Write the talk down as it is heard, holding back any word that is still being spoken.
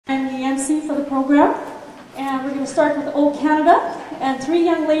MC for the program. And we're going to start with O Canada. And 3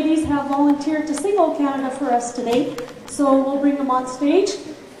 young ladies have volunteered to sing O Canada for us today. So we'll bring them on stage.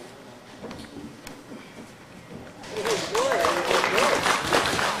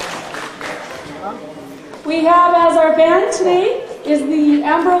 We have as our band today is the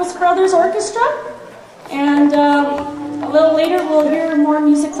Ambrose Brothers Orchestra. And a little later we'll hear more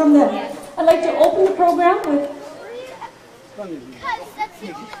music from them. I'd like to open the program with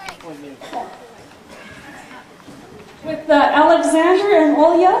Alexander and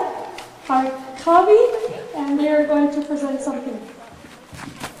Olya Harkavi, and they are going to present something.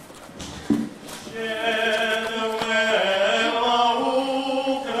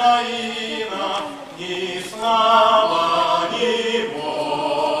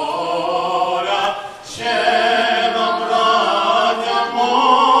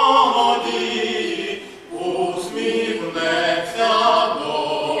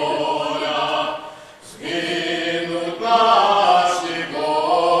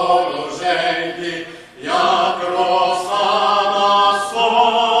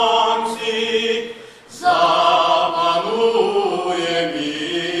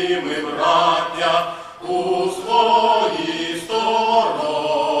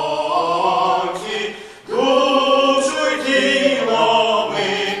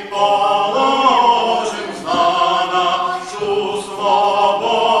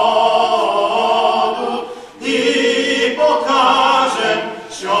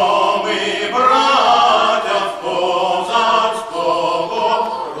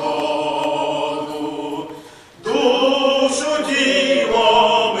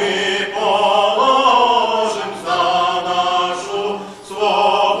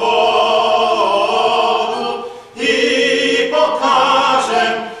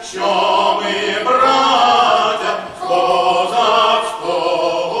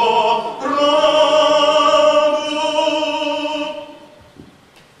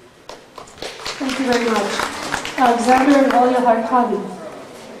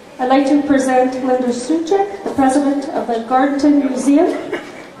 I'd like to present John Maruschak, the president of the Gardenton Museum.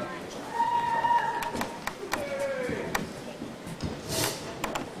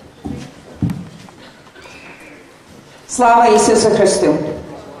 Слава Ісусу Христу!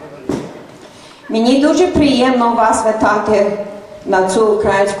 Мені дуже приємно вас вітати на цю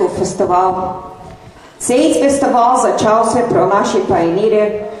українську фестиваль. Цей фестиваль почався про наші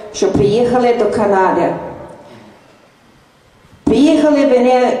пайоніри, що приїхали до Канади. Приїхали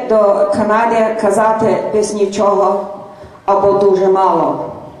вони до Канади казати без нічого або дуже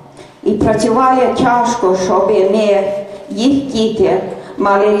мало. І працювали тяжко, щоб ми, їх діти,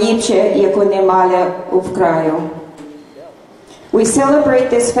 мали ліпше, як вони мали в краю. We celebrate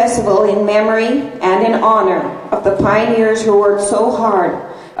this festival in memory and in honor of the pioneers who worked so hard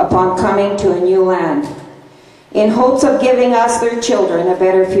upon coming to a new land, in hopes of giving us, their children, a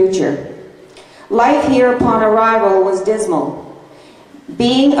better future. Life here upon arrival was dismal.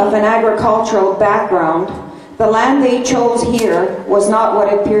 Being of an agricultural background, the land they chose here was not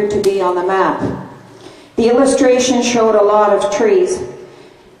what appeared to be on the map. The illustration showed a lot of trees,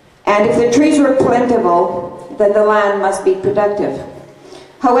 and if the trees were plentiful, then the land must be productive.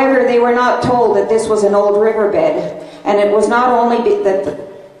 However, they were not told that this was an old riverbed, and it was not only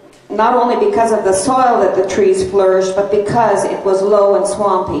because of the soil that the trees flourished, but because it was low and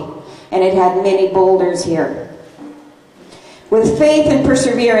swampy, and it had many boulders here. With faith and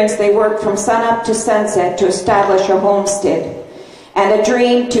perseverance, they worked from sunup to sunset to establish a homestead and a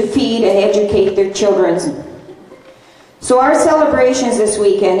dream to feed and educate their children. So our celebrations this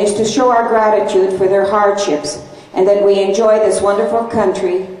weekend is to show our gratitude for their hardships and that we enjoy this wonderful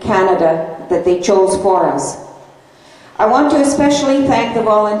country, Canada, that they chose for us. I want to especially thank the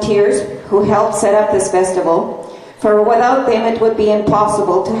volunteers who helped set up this festival, for without them it would be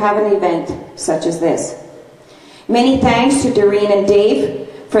impossible to have an event such as this. Many thanks to Doreen and Dave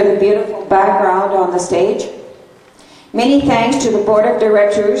for the beautiful background on the stage. Many thanks to the board of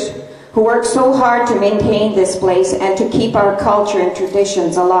directors who worked so hard to maintain this place and to keep our culture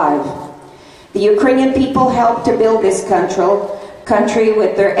and alive. The Ukrainian people helped to build this country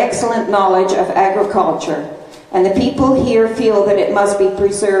with their excellent knowledge of agriculture, and the people here feel that it must be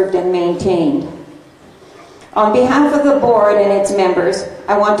preserved and maintained. On behalf of the board and its members,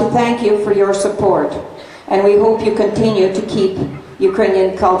 I want to thank you for your support, and we hope you continue to keep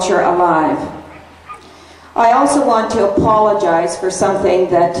Ukrainian culture alive. I also want to apologize for something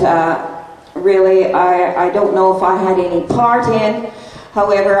that really I don't know if I had any part in.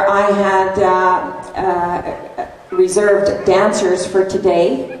 However, I had reserved dancers for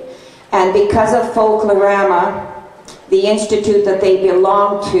today, and because of Folklorama, The institute that they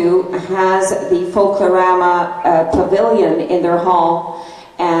belong to has the Folklorama pavilion in their hall,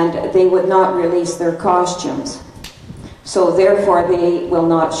 and they would not release their costumes. So therefore they will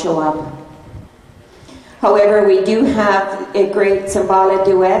not show up. However, we do have a great Cymbala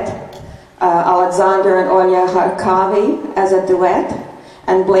duet, Alexander and Olya Harkavi as a duet,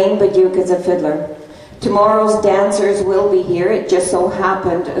 and Blaine Baduke as a fiddler. Tomorrow's dancers will be here. It just so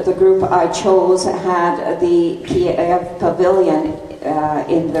happened the group I chose had the Kiev Pavilion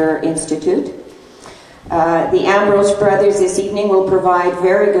in their institute. The Ambrose brothers this evening will provide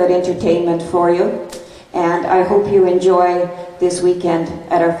very good entertainment for you, and I hope you enjoy this weekend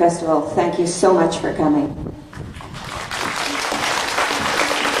at our festival. Thank you so much for coming.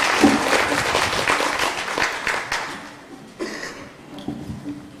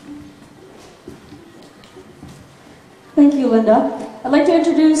 Thank you, Linda. I'd like to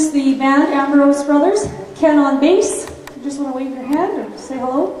introduce the band Ambrose Brothers. Ken on bass. You just want to wave your hand or say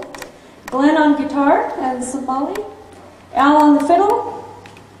hello. Glenn on guitar and cymbali. Al on the fiddle.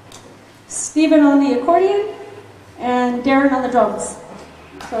 Stephen on the accordion. And Darren on the drums.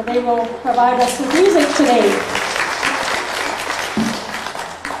 So they will provide us with music today.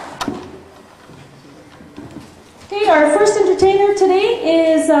 Okay, our first entertainer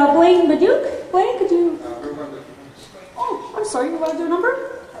today is Blaine Baduke. Blaine, could you... Oh, I'm sorry, you want to do a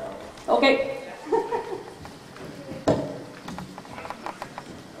number? Okay.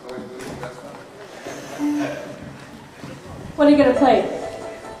 What are you going to play?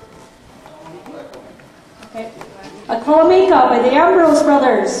 Okay. A Colombica by the Ambrose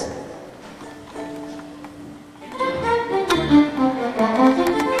Brothers.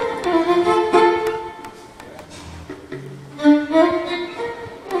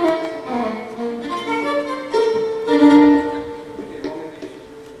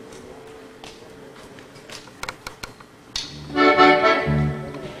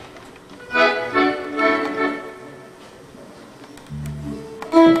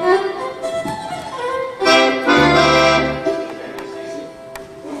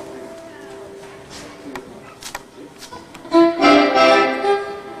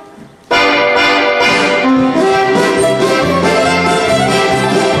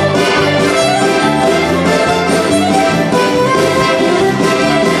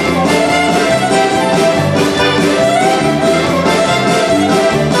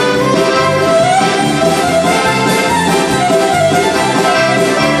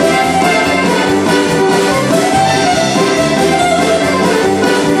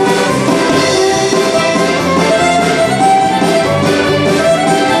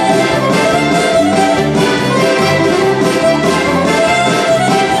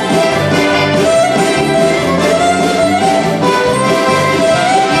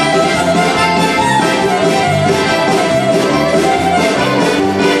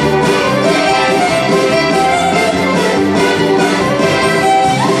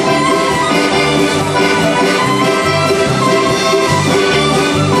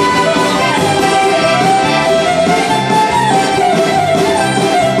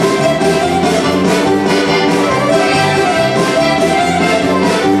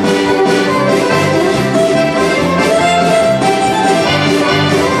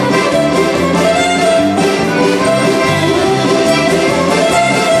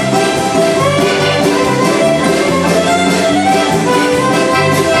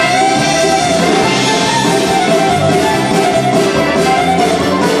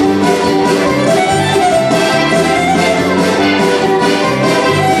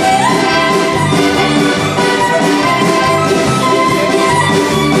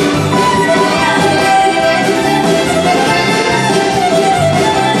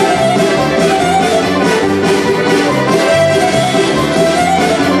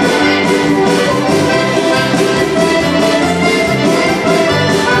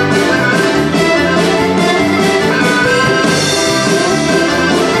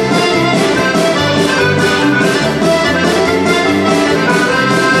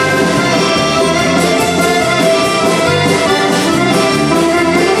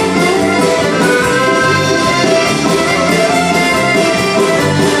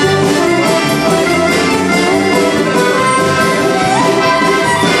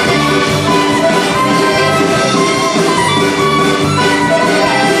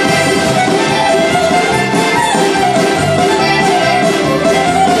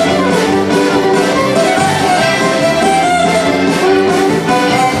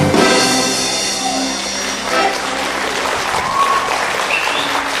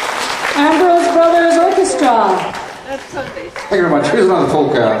 Thank you very much. Here's another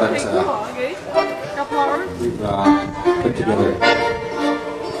polka that we've put together.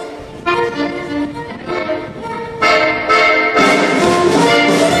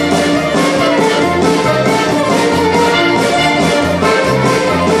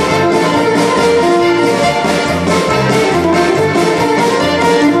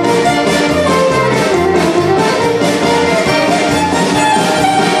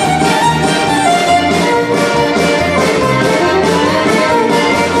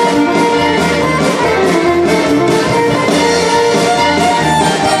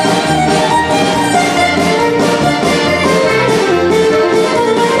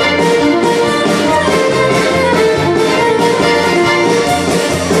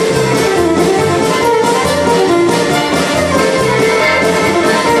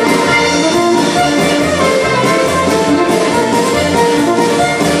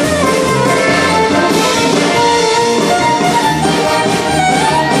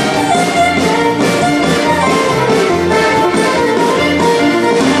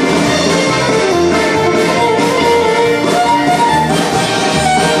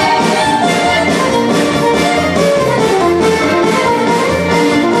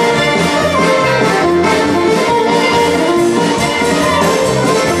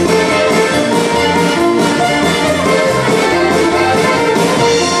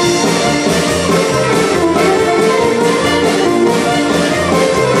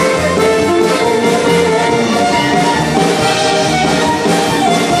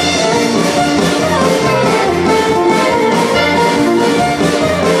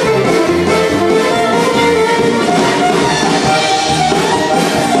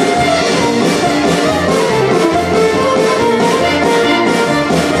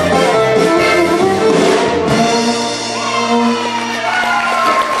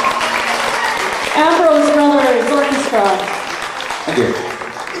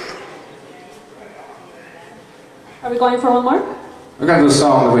 Are we going for one more? We're going to do a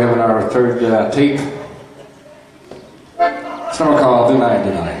song that we have in our third tape. It's number called Deny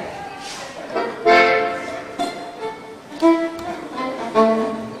Deny.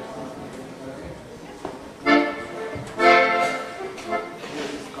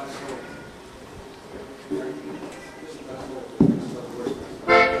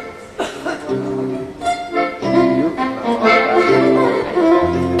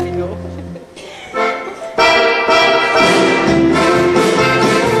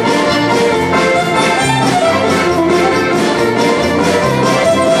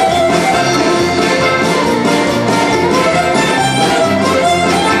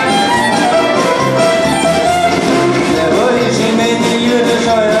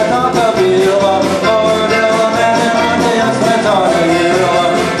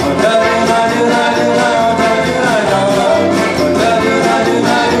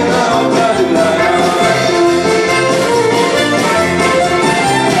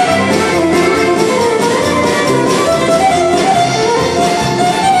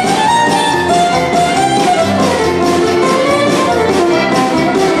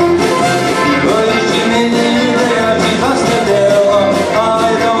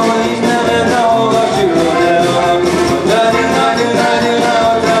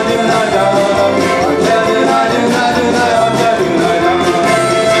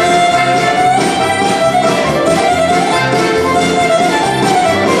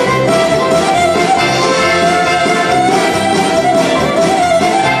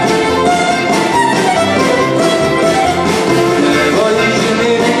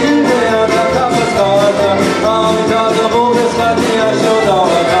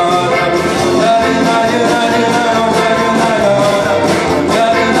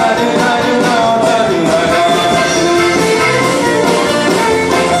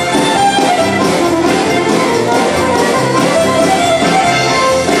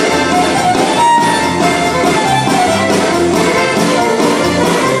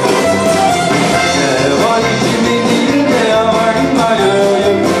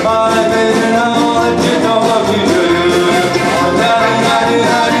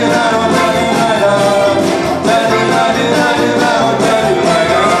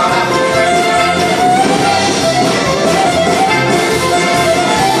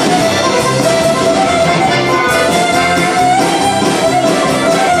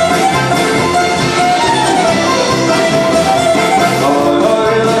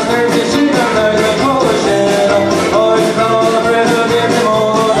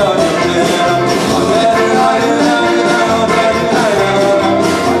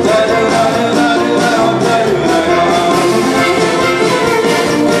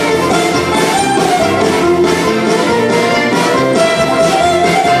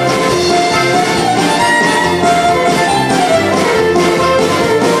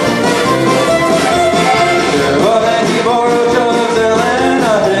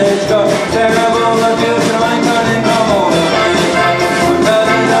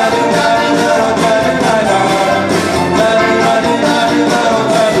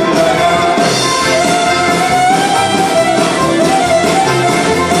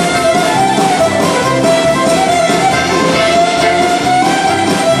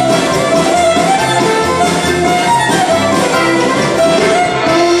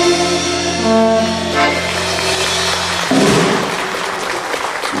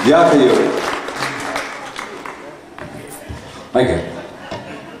 Дякую. Thank you.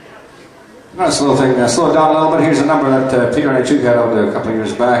 Nice little thing. Slow it down a little bit. Here's a number that Peter and I had out a couple of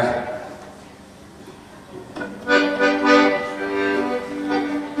years back.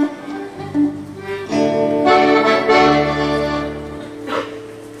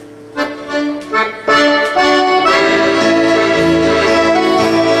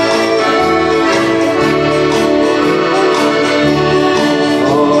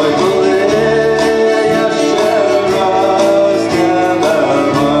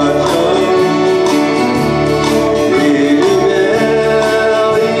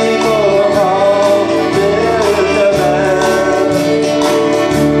 Любил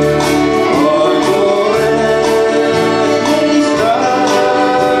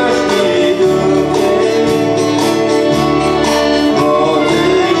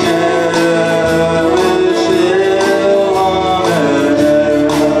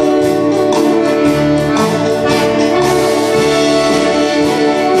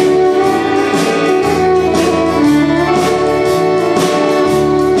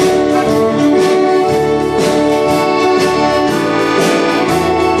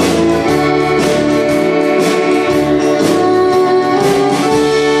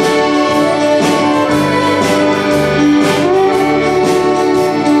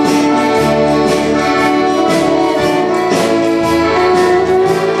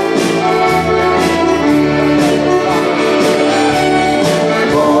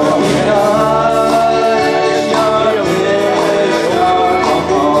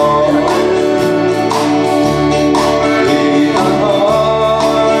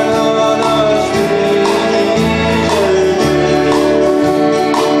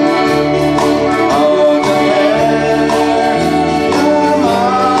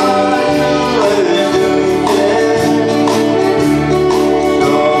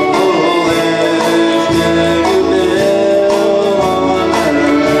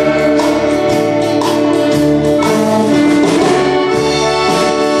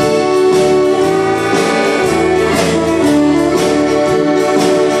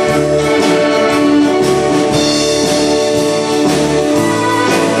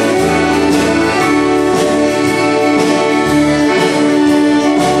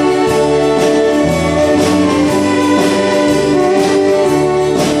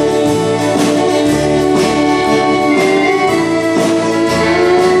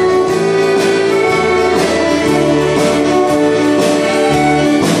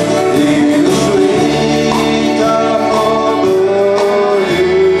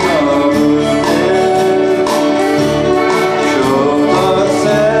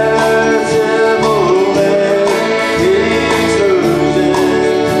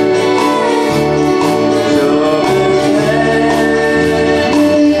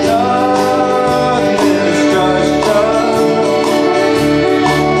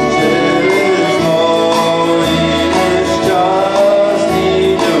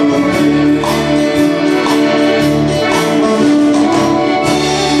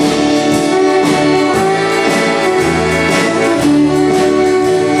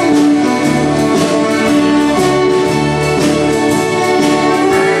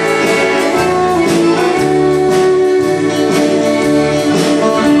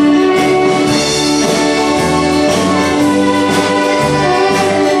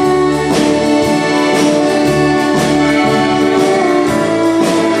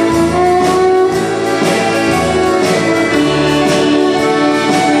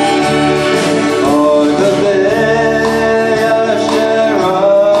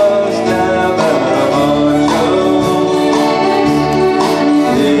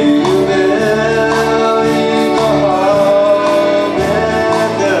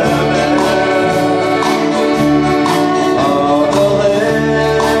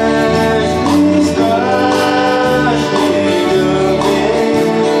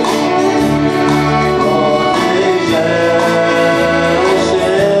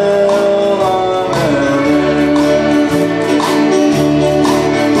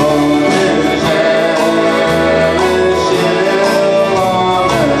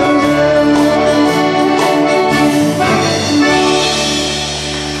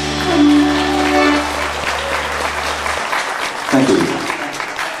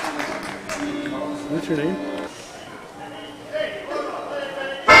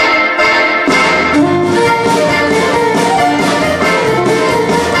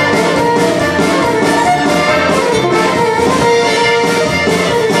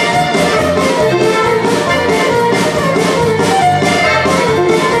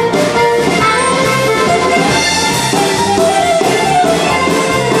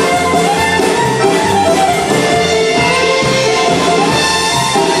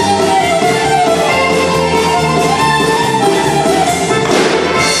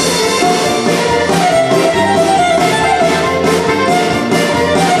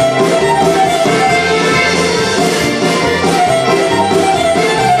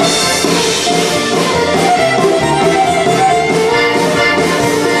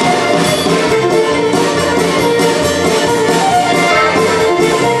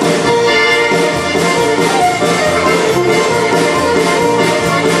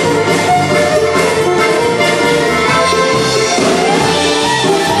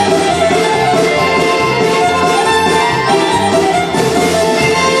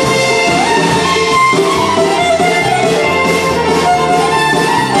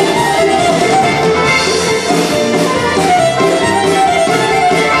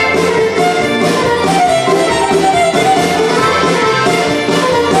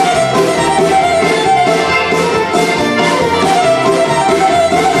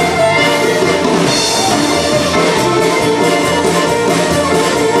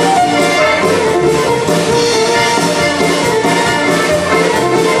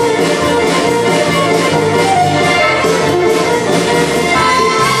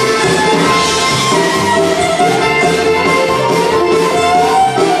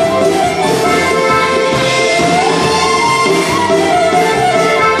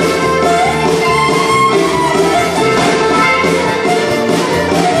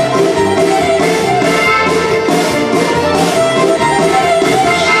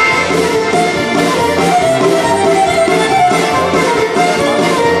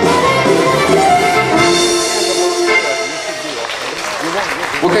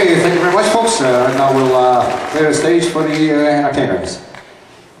the stage for the entertainers.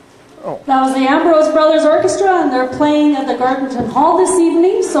 That was the Ambrose Brothers Orchestra, and they're playing at the Gardenton Hall this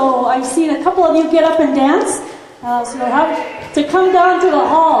evening. So I've seen a couple of you get up and dance. So you'll have to come down to the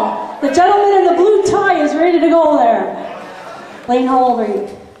hall. The gentleman in the blue tie is ready to go there. Blaine, how old are you?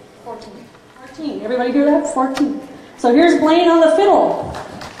 14. 14. Everybody hear that? 14. So here's Blaine on the fiddle.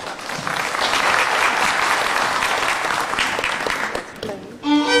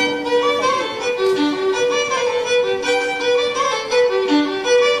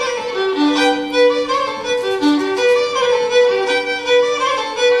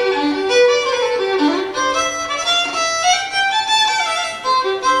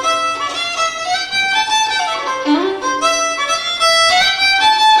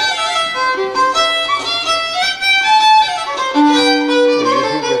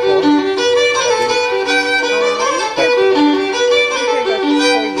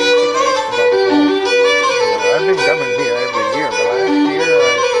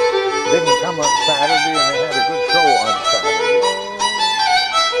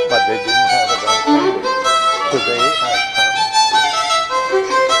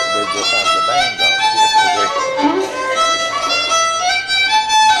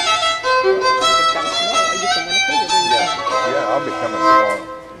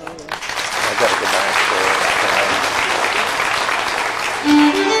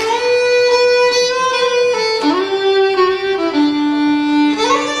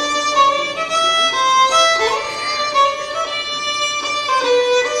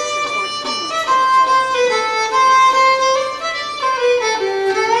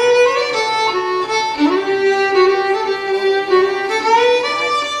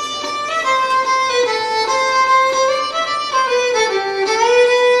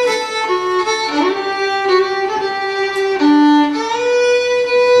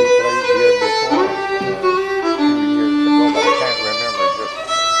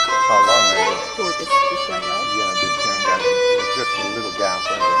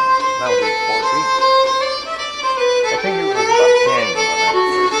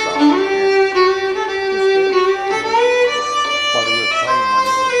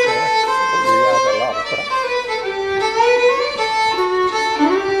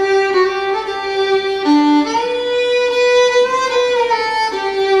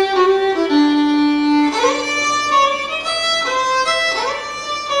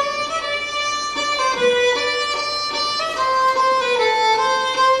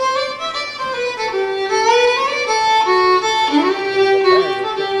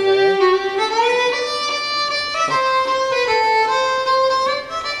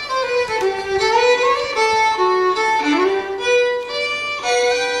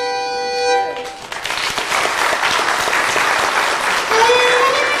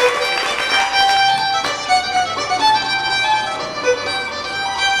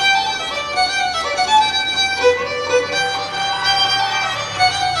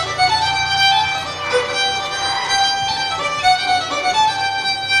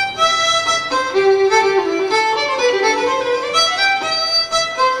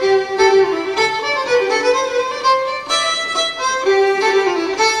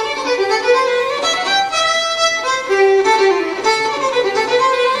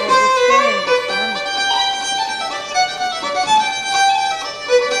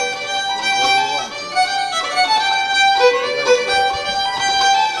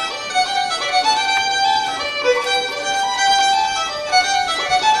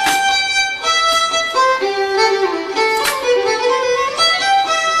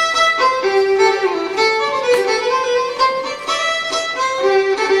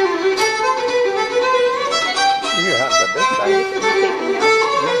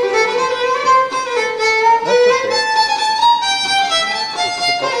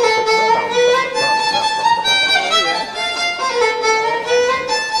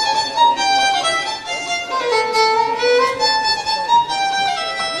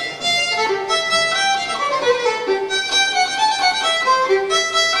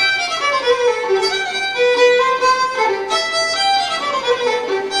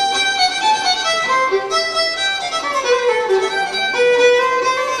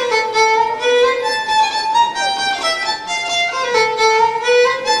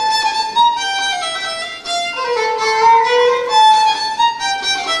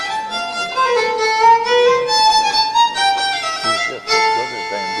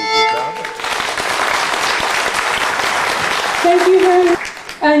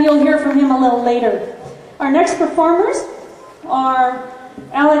 and you'll hear from him a little later. Our next performers are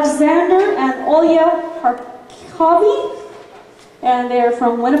Alexander and Olya Harkovi, and they're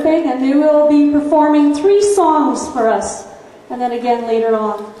from Winnipeg, and they will be performing 3 songs for us, and then again later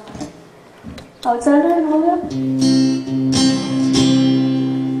on. Alexander and Julia?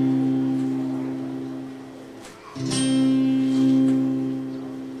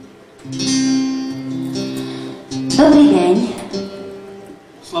 Добрий день.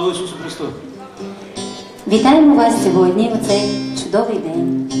 Слава Ісусу Христу! Вітаємо вас сьогодні у цей чудовий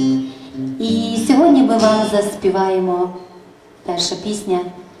день. І сьогодні ми вам заспіваємо перша пісня,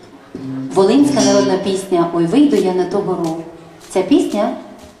 волинська народна пісня «Ой, вийду я на ту гору». Ця пісня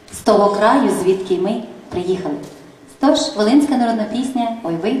з того краю, звідки ми приїхали. Тож, волинська народна пісня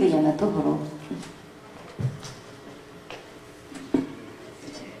 «Ой, вийду я на ту гору».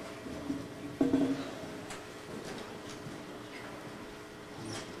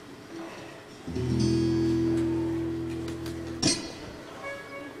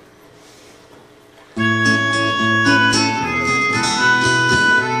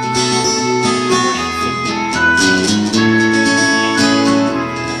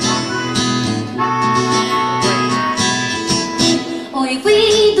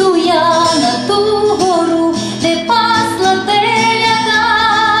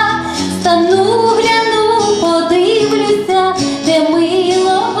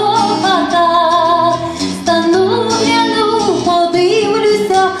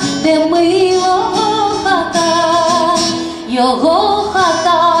 Його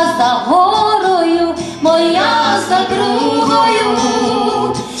хата за горою, моя за другою.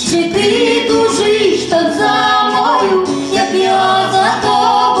 Чи ти тужиш так за мною, як я за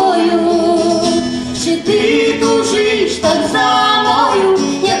тобою? Чи ти тужиш так за мною,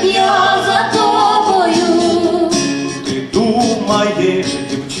 як я за тобою? Ти думаєш,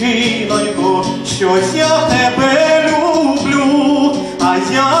 дівчинонько, щось я тебе люблю, а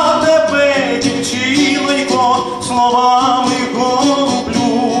я тебе, дівчинонько, словами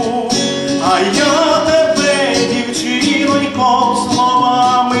голублю, а я тебе, дівчинонько,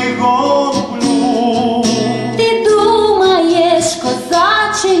 словами голублю. Ти думаєш,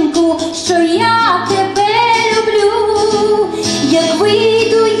 козаченьку, що я тебе люблю, як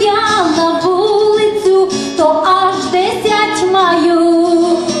вийду я на вулицю, то аж 10 маю.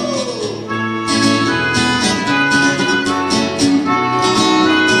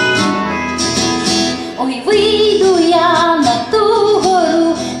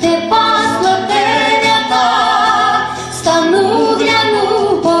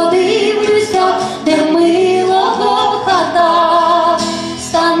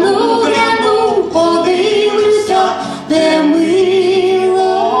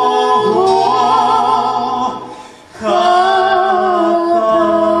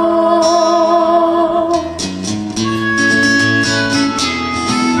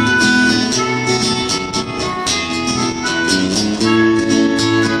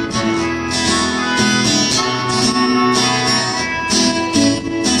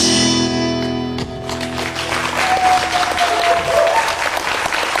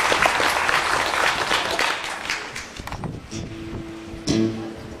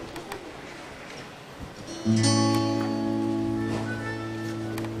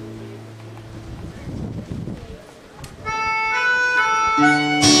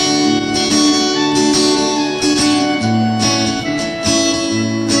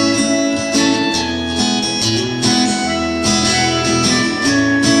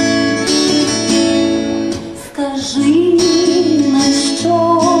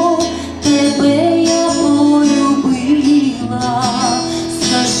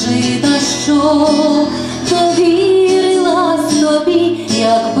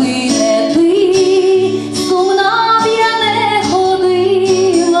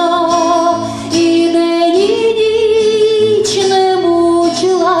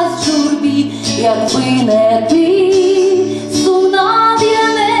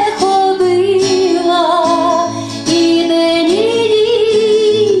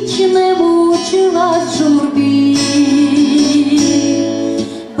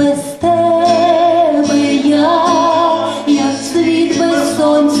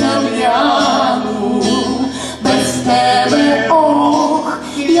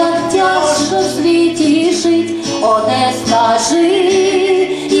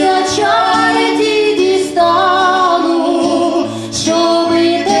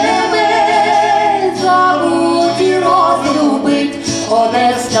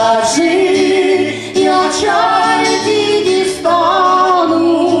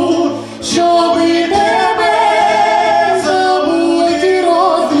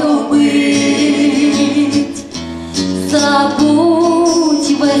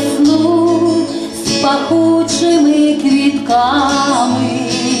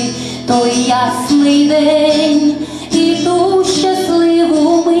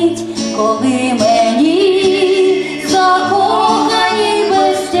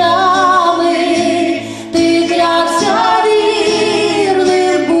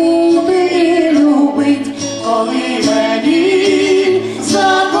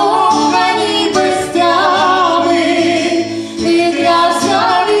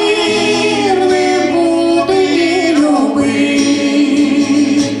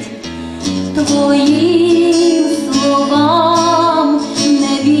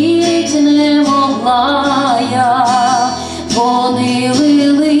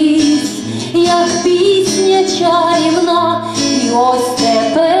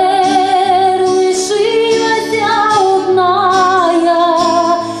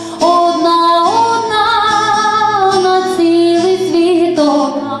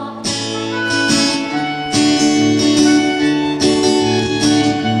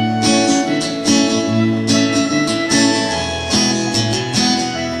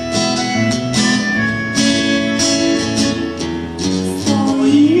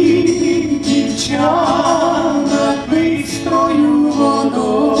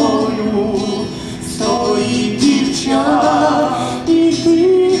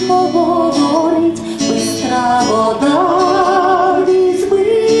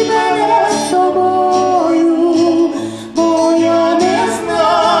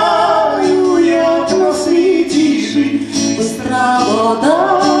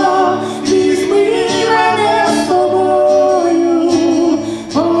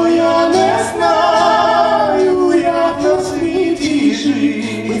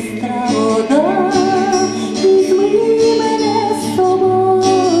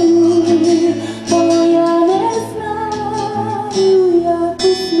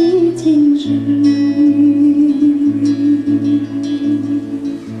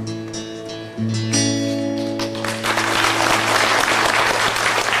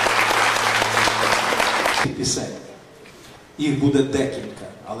 Їх буде декілька,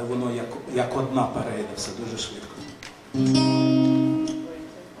 але воно як одна перейде все дуже швидко.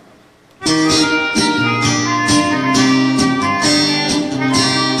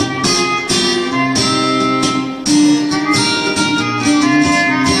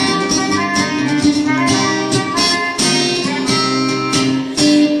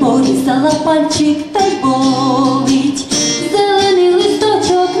 Порізала пальчик та й болить, зелений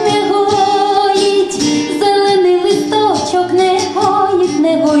листочок не гоїть, зелений листочок не гоїть,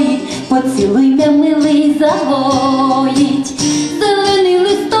 не гоїть, поцілуй мене, милий, загоїть, зелений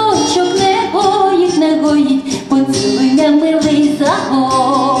листочок не гоїть, не гоїть, поцілуй мене, милий,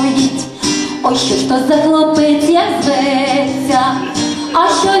 загоїть. Ой, що ж то за хлопець, як зветься, а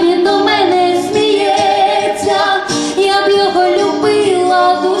що він до мене сміється, я б його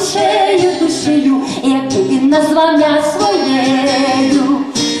любила душею, душею, якби він назвав мене своєю,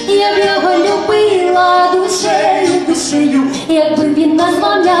 я б його любила душею, душею, якби він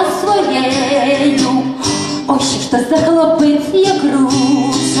назвав мене своєю. Ой, що ж то за хлопець, як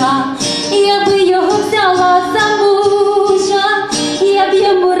руша, я би його взяла за мужа, я б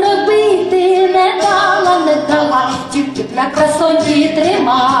йому робити не дала, тільки для красоті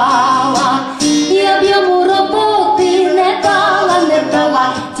тримала, я б йому роботи не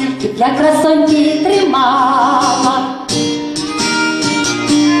дала, тільки для красоті тримала.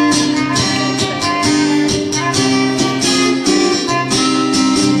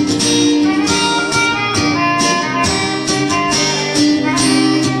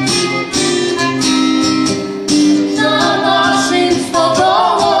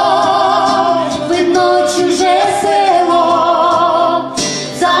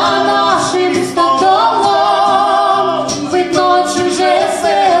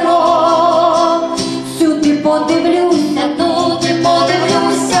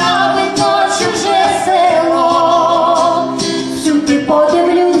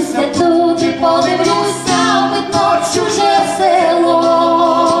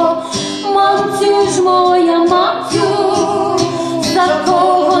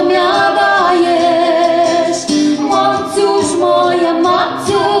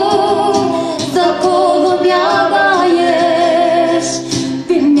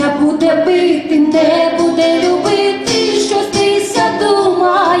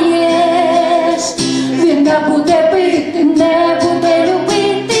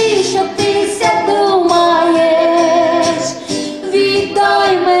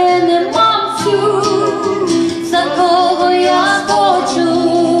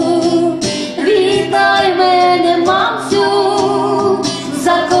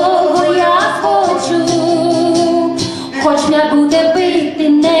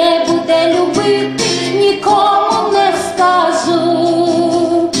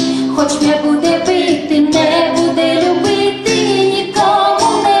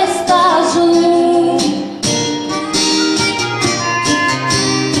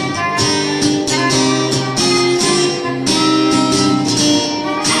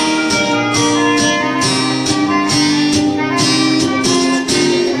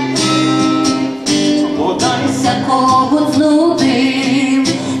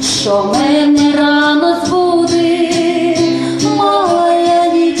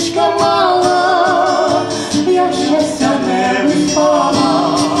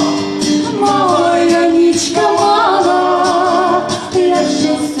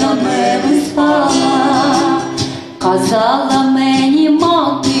 Казала мені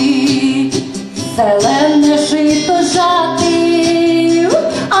мати, зелене жито жати,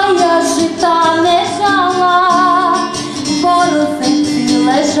 а я жита не жала, в борозинці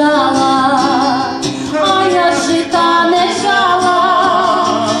лежала, а я жита не жала,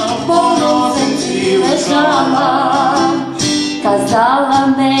 в борозинці лежала.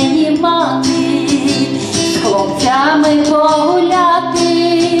 Казала мені мати, з хлопцями погуляти,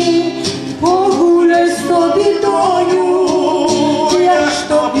 погуляй собі, доню, я ж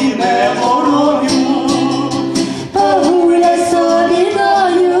тобі не вороню. Погуляй собі,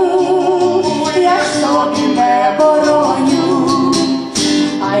 доню, я ж тобі не вороню.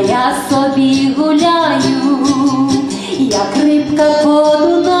 А я собі гуляю, як рибка по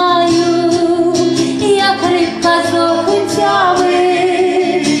Дунаю, як рибка з окунцями,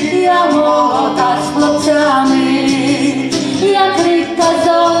 я молода з хлопцями, як рибка з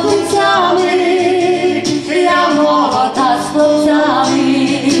окунцями, я молода з хлопцями.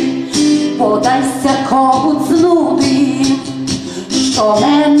 Подайся когут знуди, що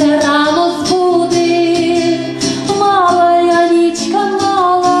мене рано збуди, мала я нічка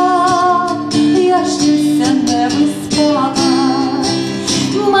мала, я щастя не виспала,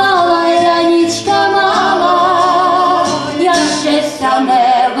 мала я нічка мала, я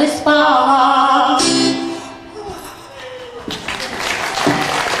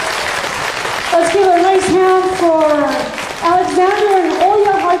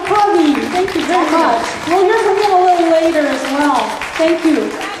later as well. Thank you.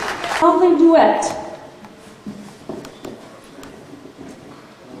 Lovely duet.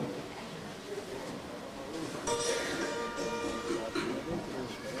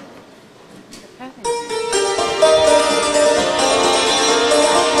 Thank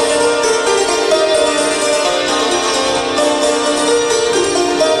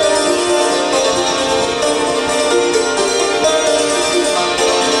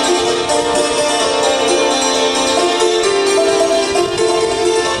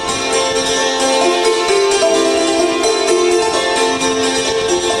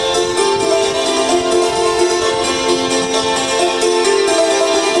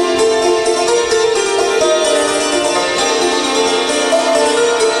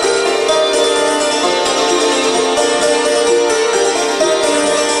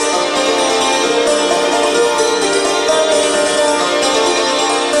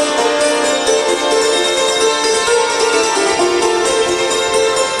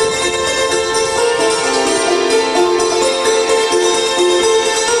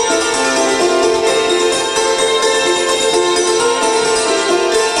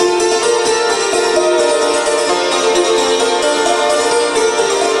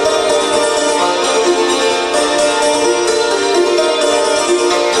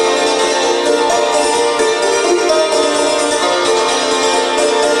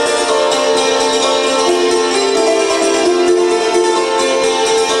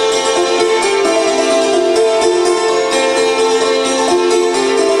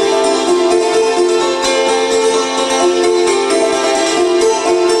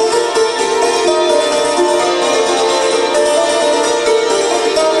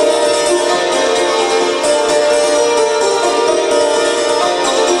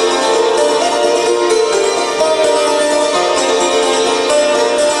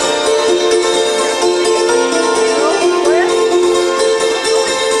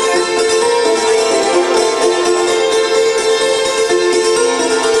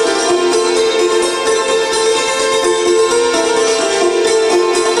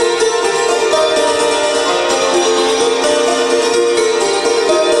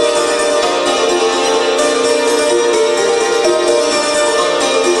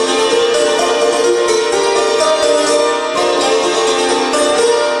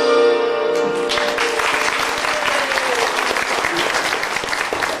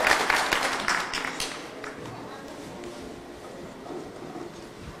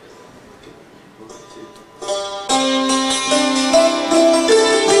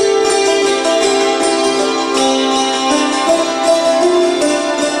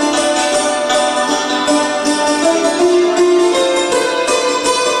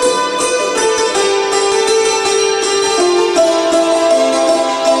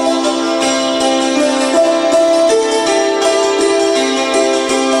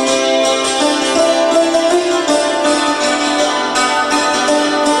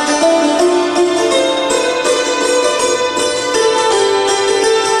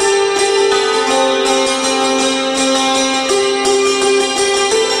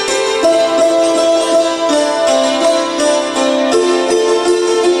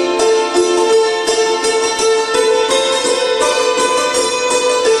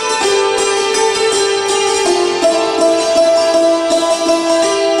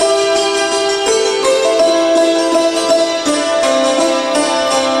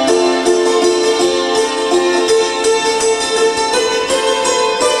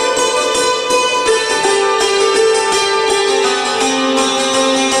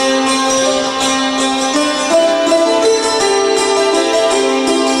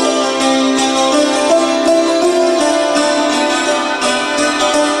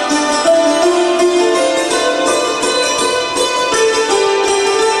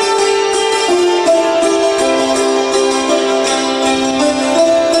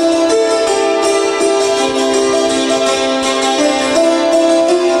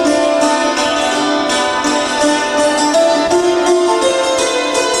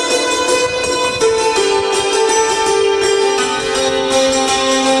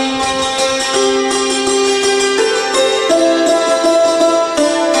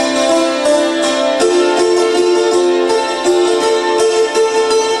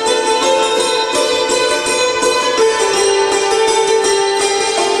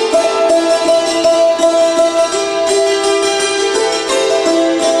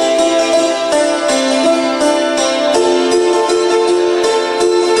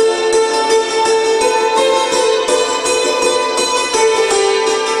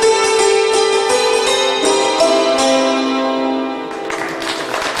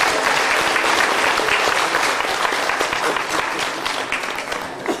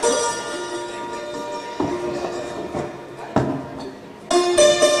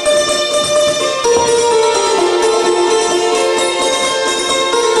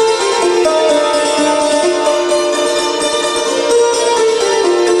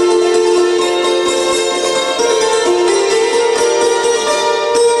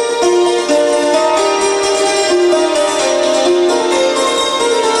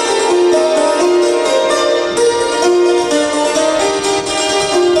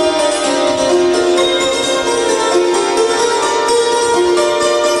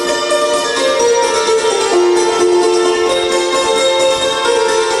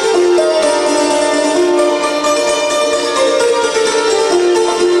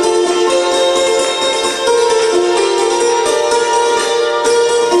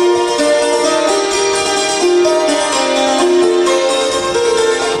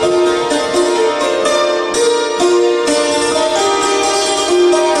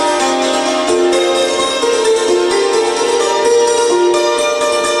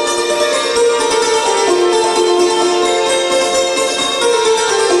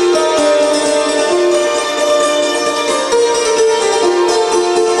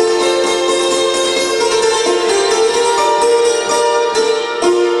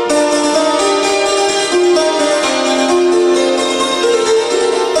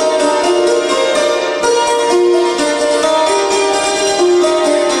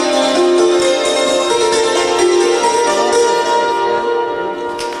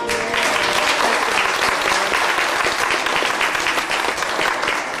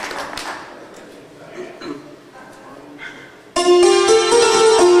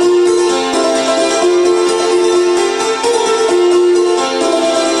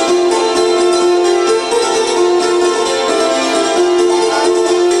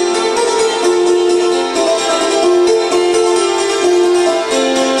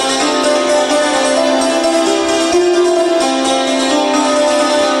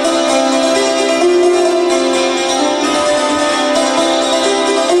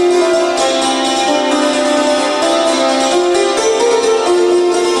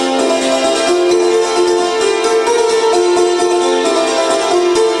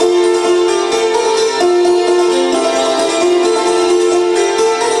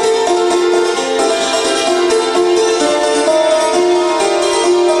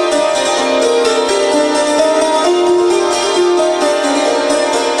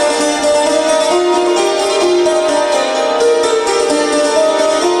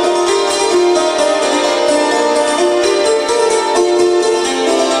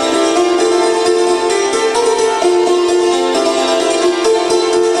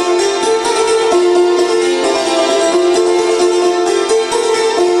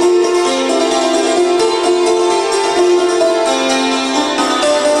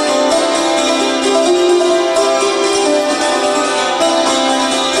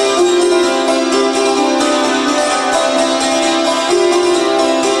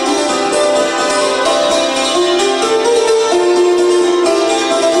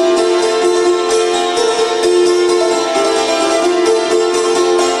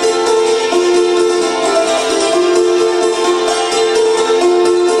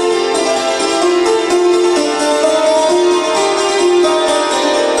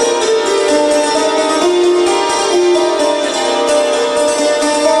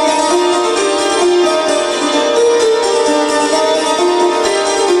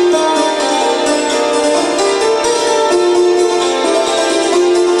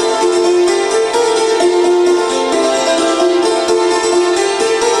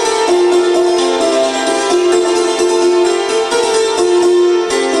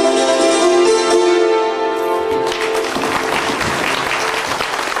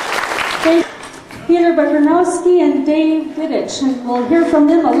Janowski and Dave Vidich, and we'll hear from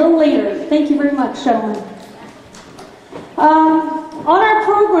them a little later. Thank you very much, gentlemen. On our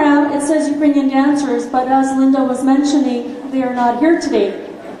program, it says Ukrainian dancers, but as Linda was mentioning, they are not here today.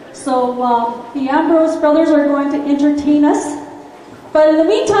 So the Ambrose brothers are going to entertain us. But in the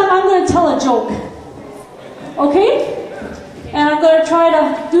meantime, I'm going to tell a joke. Okay? And I'm going to try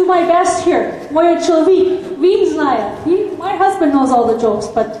to do my best here. My husband knows all the jokes,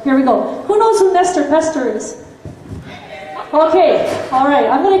 but here we go. Who knows who Nestor Pester is? Okay, all right.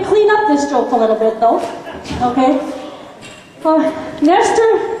 I'm going to clean up this joke a little bit, though. Okay?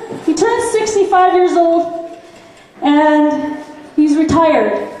 Nestor, he turns 65 years old, and he's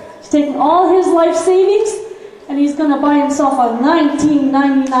retired. He's taken all his life savings, and he's going to buy himself a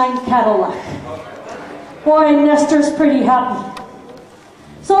 1999 Cadillac. Boy, Nestor's pretty happy.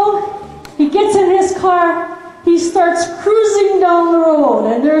 So he gets in his car, he starts cruising down the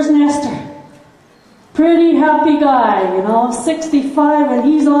road, and there's Nestor. Pretty happy guy, 65, and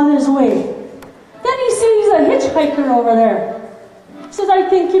he's on his way. Then he sees a hitchhiker over there. He says, I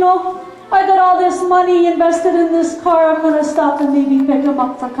think, I got all this money invested in this car, I'm going to stop and maybe pick him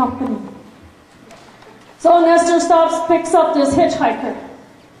up for company. So Nestor stops, picks up this hitchhiker.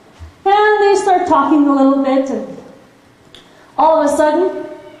 And they start talking a little bit, and all of a sudden,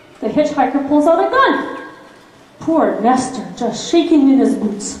 the hitchhiker pulls out a gun. Poor Nestor, just shaking in his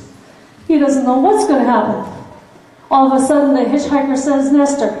boots. He doesn't know what's going to happen. All of a sudden, the hitchhiker says,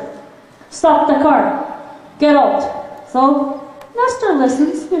 Nestor, stop the car. Get out. So Nestor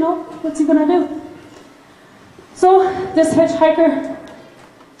listens, what's he going to do? So this hitchhiker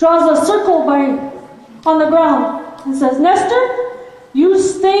draws a circle on the ground and says, Nestor, you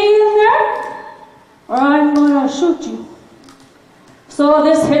stay in there, or I'm going to shoot you. So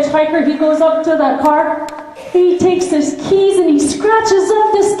this hitchhiker, he goes up to the car, he takes his keys and he scratches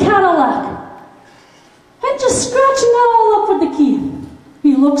up this Cadillac. And just scratching it all up with the key.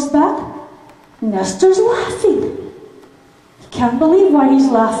 He looks back, Nestor's laughing. He can't believe why he's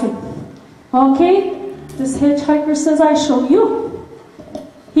laughing. Okay, this hitchhiker says, I show you.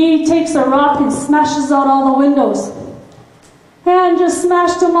 He takes a rock and smashes out all the windows. And just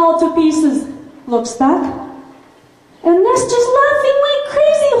smashed them all to pieces. Looks back, and Nestor's laughing like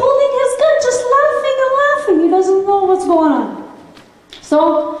crazy, holding his gun, just laughing and laughing. He doesn't know what's going on.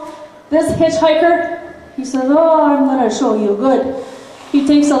 So this hitchhiker, he says, oh, I'm going to show you. Good. He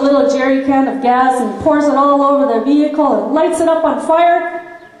takes a little jerry can of gas and pours it all over the vehicle and lights it up on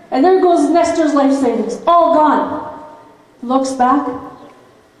fire. And there goes Nestor's life savings, all gone. Looks back,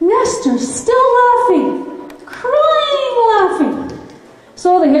 Nestor's still laughing. Crying, laughing.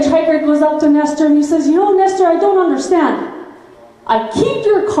 So the hitchhiker goes up to Nestor and he says, Nestor, I don't understand. I keyed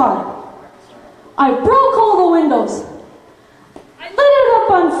your car. I broke all the windows. I lit it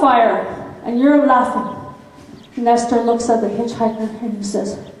up on fire. And you're laughing. Nestor looks at the hitchhiker and he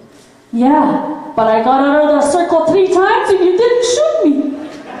says, yeah, but I got out of the circle 3 times and you didn't shoot me.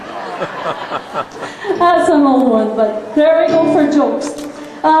 That's an old one, but there we go for jokes.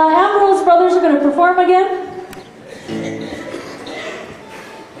 Ambrose brothers are going to perform again.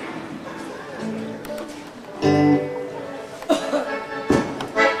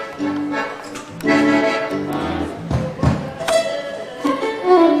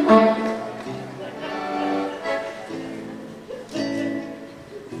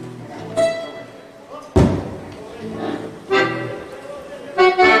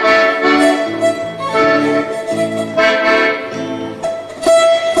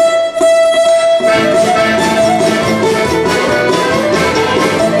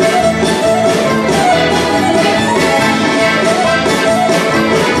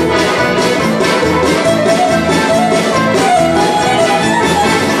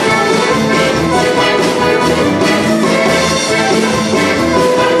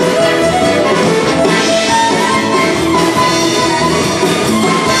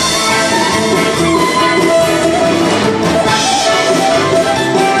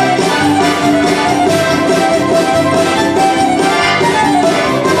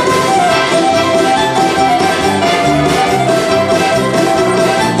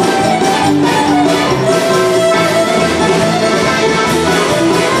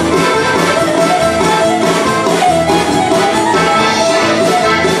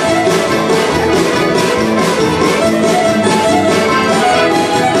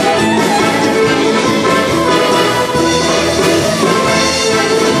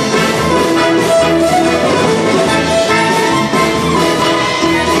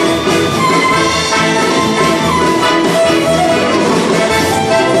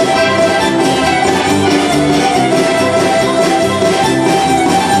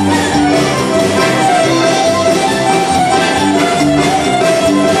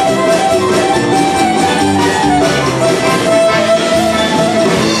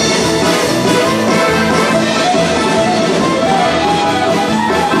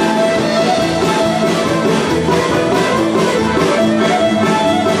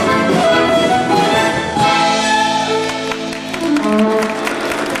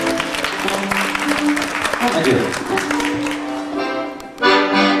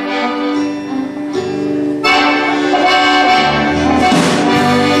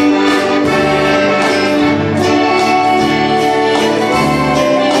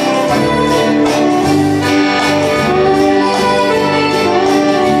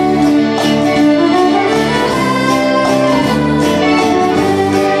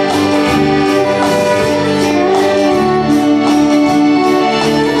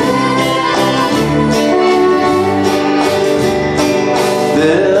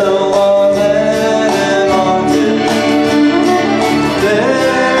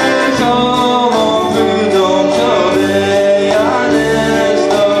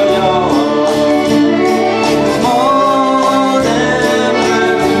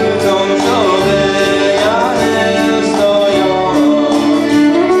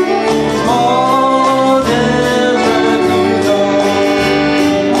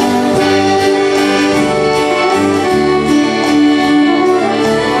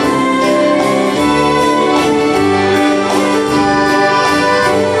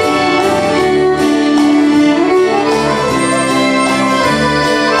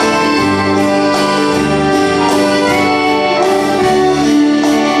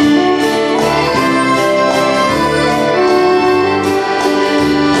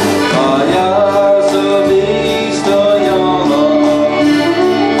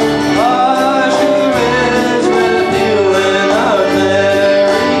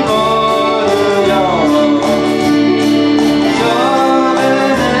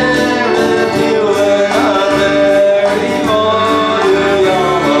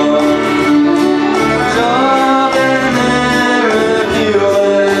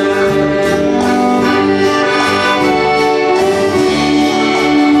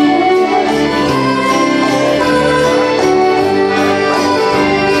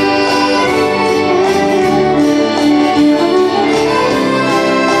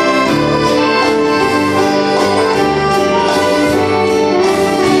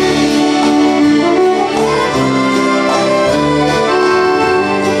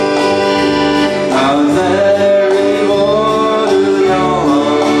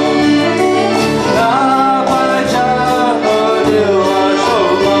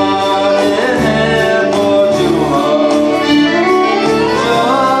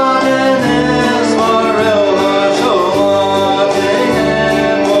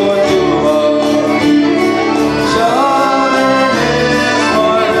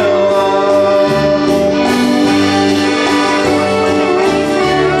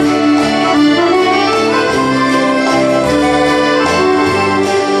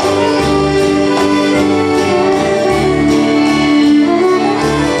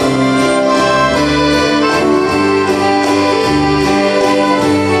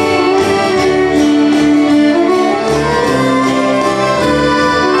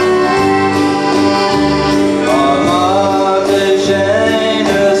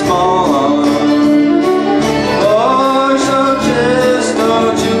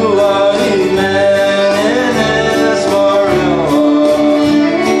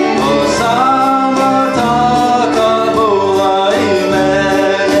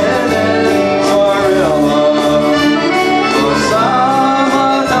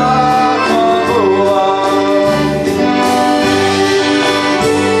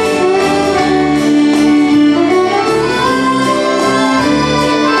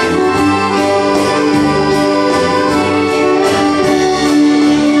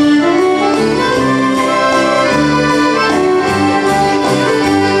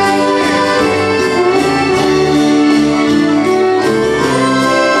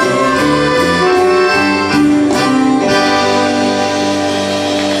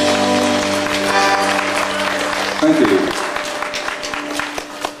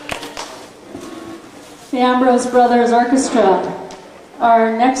 Ambrose Brothers Orchestra.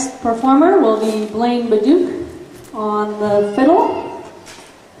 Our next performer will be Blaine Baduke on the fiddle.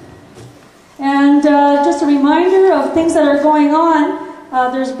 And just a reminder of things that are going on.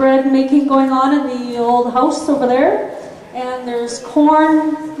 There's bread making going on in the old house over there. And there's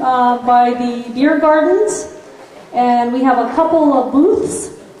corn by the beer gardens. And we have a couple of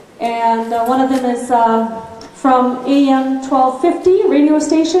booths. And one of them is from AM 1250 radio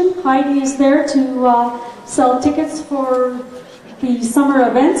station. Heidi is there to sell tickets for the summer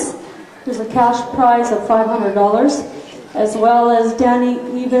events. There's a cash prize of $500, as well as Danny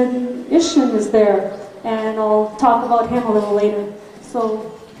Even Ishin is there, and I'll talk about him a little later.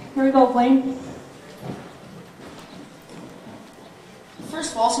 So here we go, Blaine. The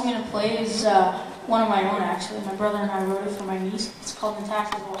first waltz I'm going to play is one of my own, actually. My brother and I wrote it for my niece. It's called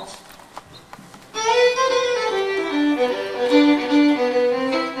Natasha's Waltz.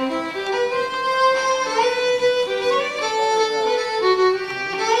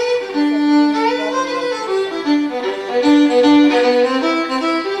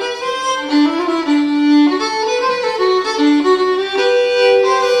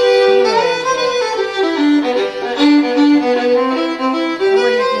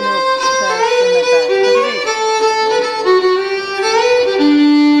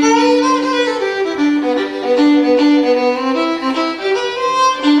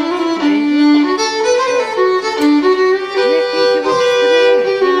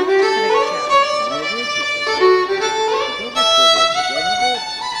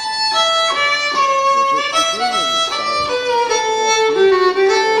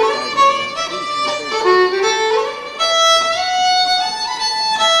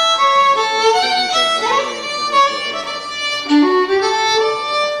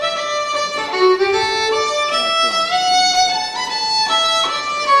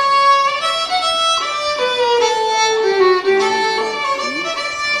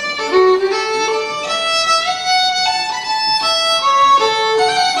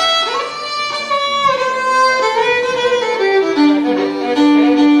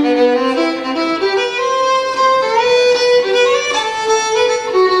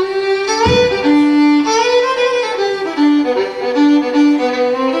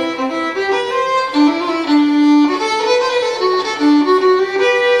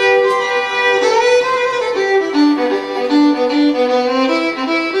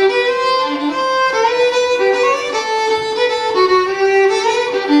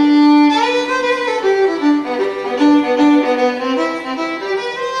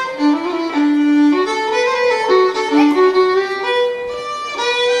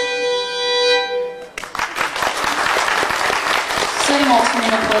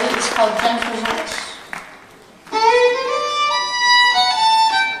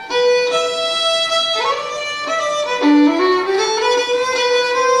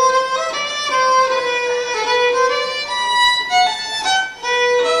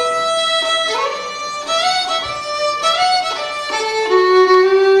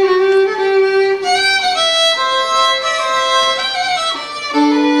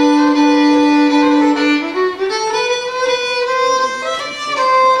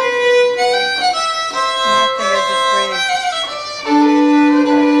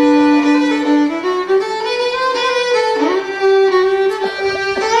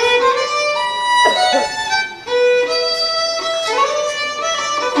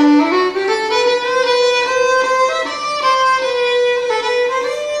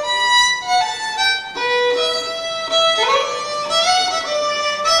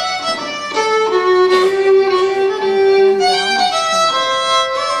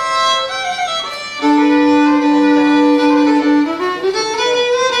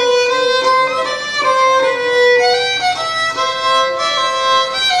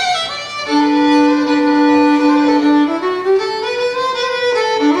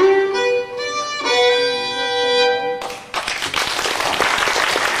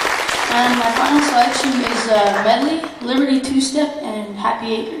 And my final selection is Medley, Liberty Two-Step, and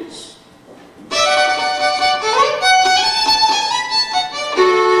Happy Acres.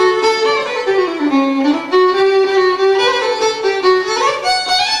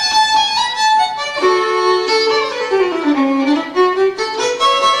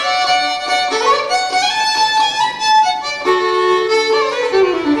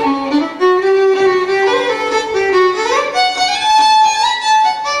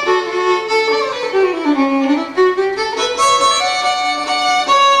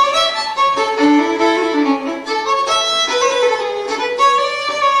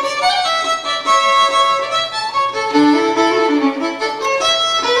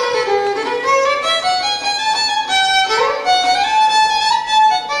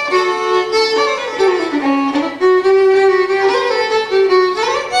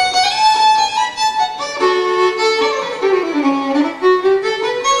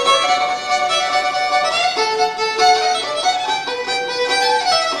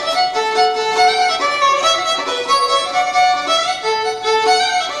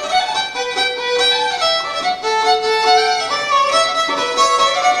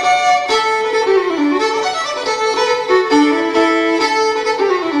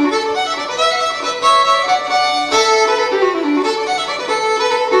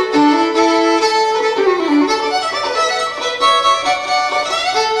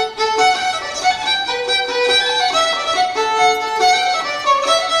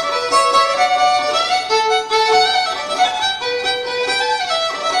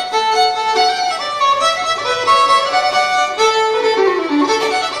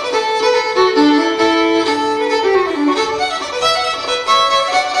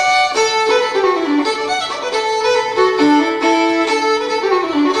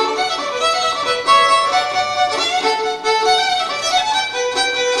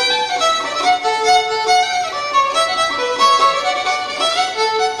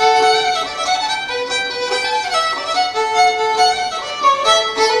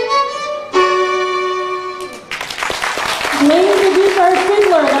 Blaine the guitar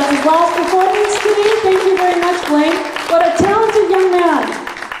fiddler. That's his last performance today. Thank you very much, Blaine. What a talented young man.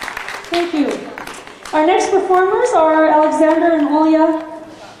 Thank you. Our next performers are Alexander and Olya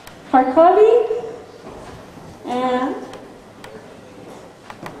Harkavi.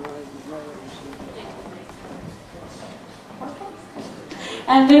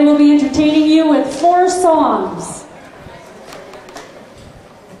 And they will be entertaining you with 4 songs.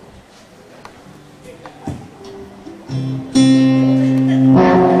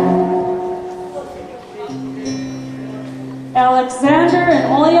 Alexander and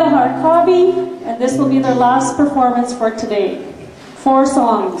Olya Harkavi, and this will be their last performance for today. 4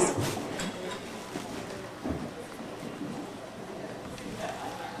 songs.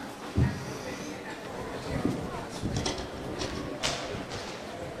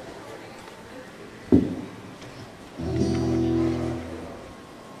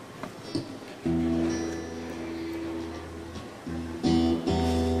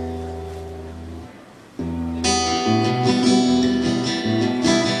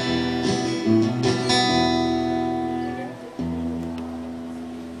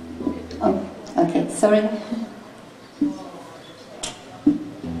 Okay, sorry.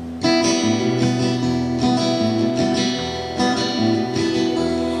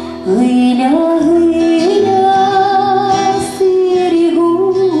 Гиля, гиля, сірі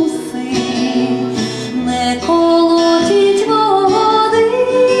гуси, не колотіть води,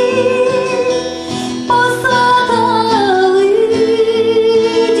 посадали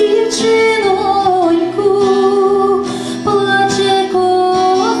дівчиноньку, плаче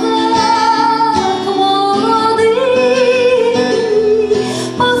козак молодий,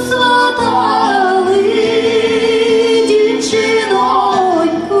 посадали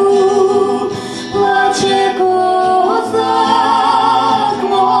дівчиноньку. Плаче козак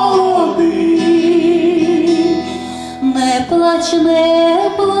молодий, не плач,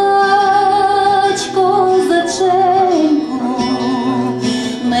 не плач, козаченьку,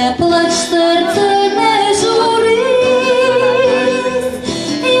 не плач, серце, не журись,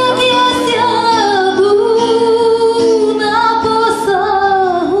 як я сяду на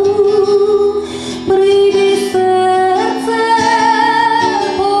посагу, прийди, серце,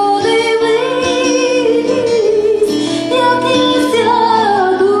 як я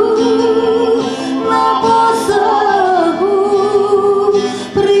сяду на посагу,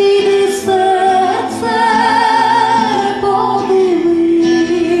 прийди, серце, подивись.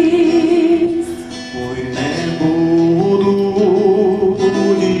 Ой, не буду,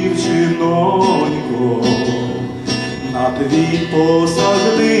 дівчинонько, на твій посаг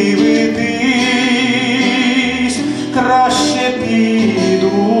дивитись, краще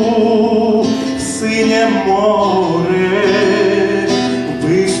піду в синє море, в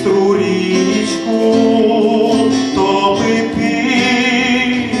бистру річку топитись,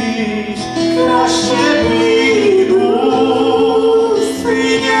 краще піду в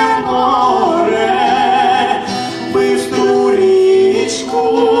синє море, в бистру річку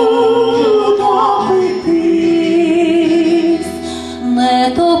топитись.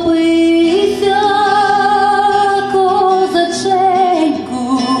 Не топися, козаченьку,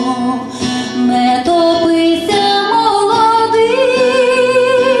 не топися, молодий,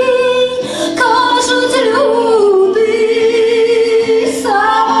 кажуть люди,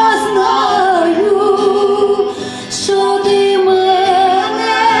 сама знаю, що ти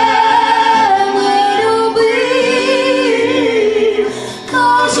мене не любив,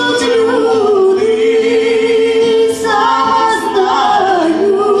 кажуть люди, сама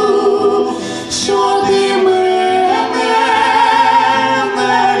знаю, що ти мене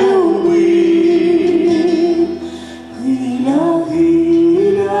не любив. Гиля,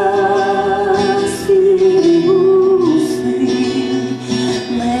 гиля, сірі гуси,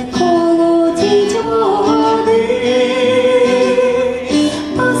 не колотіть води,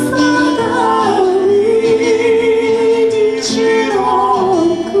 посадали дівчиноньку,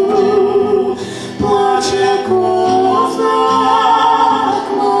 плаче козак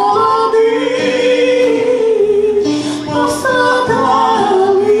молодий,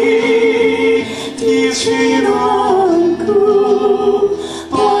 посадали дівчиноньку,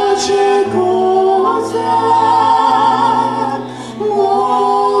 плаче козак молодий.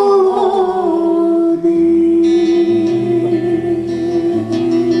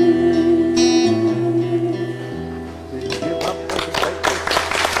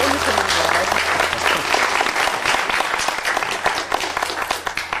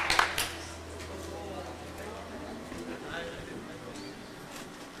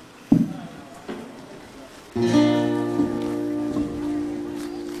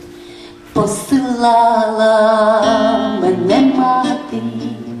 Посилала мене мати.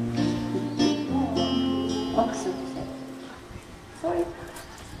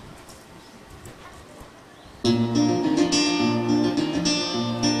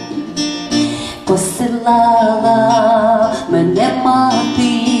 Посилала мене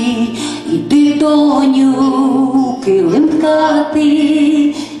мати, іди, доню, килим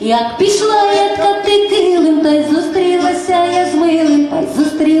ткати. Як пішла я ткати килим, та й зустрілася я з милим, та й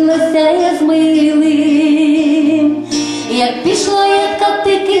зустрілася я з милим. Як пішла я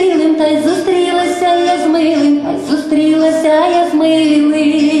ткати килим, та й зустрілася я з милим, та й зустрілася я з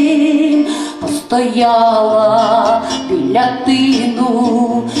милим. Постояла біля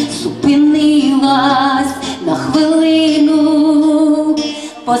тину, зупинилась на хвилину.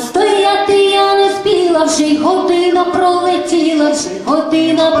 Постояти я не спіла, вже й година пролетіла, вже й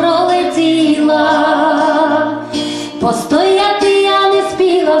година пролетіла. Постояти я не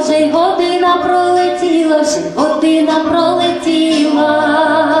спіла, вже й година пролетіла, вже й година пролетіла.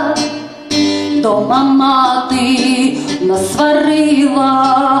 Дома мати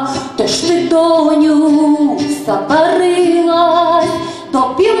насварила, де ж ти, доню, забарилась. До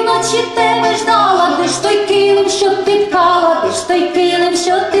півночі тебе ждала, де ж той килим, що ти ткала, де ж той килим,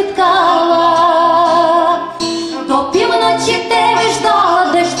 що ти ткала. До півночі тебе ждала,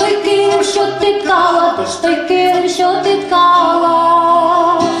 де ж той килим, що ти ткала, де ж той килим, що ти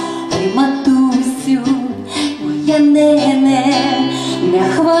ткала. Ой, матусю, моя нене, не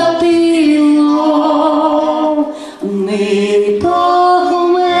хватило ниток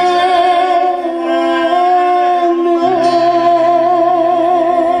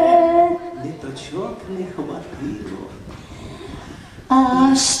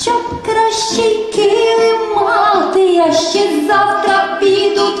а щоб кращий килим мати, я ще завтра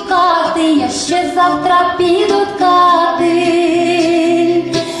піду ткати, я ще завтра піду ткати.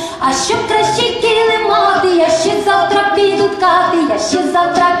 А щоб кращий килим мати, я ще завтра піду ткати, я ще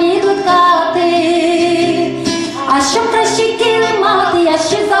завтра піду ткати. А щоб кращий килим мати, я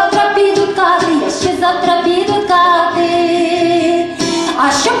ще завтра піду ткати, я ще завтра піду ткати.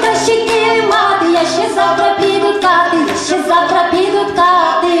 А щоб кращий килим мати, я ще завтра піду ткати, я ще завтра піду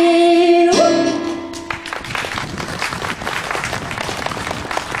ткати.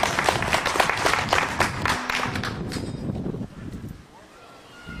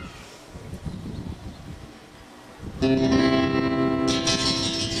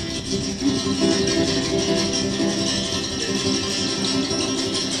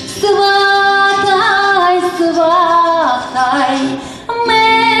 Сватай, сватай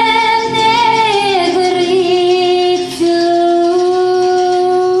мене, Грицю.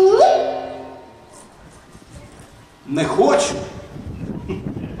 Не хочу.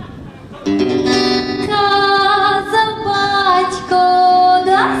 Казав батько,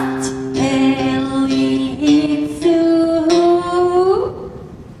 дасть телицю.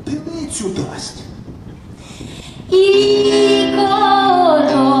 Телицю дасть. І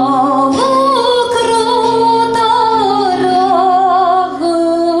корову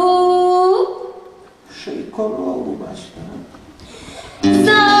круторогу. Ще й корову, бачите.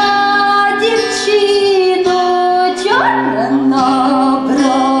 За дівчину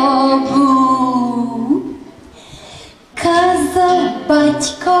чорноброву. Казав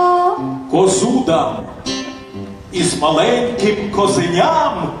батько, Козу дам із маленьким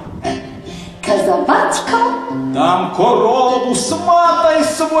козеням. казав батько, Дам корову, сматай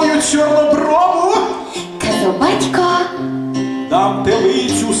свою чорноброву. казав батько, Дам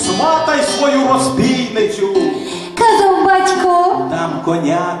телицю, сматай свою розбійницю. казав батько, Дам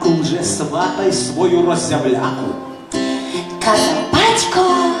коняку, вже сватай свою роззявляку. казав батько,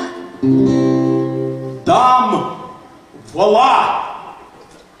 Дам вола,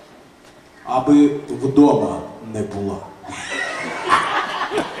 аби вдома не була.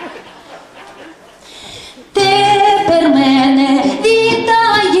 тепер мене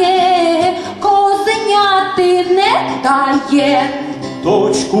вітає, козеняти не дає.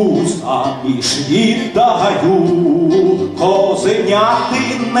 Дочку заміж віддаю,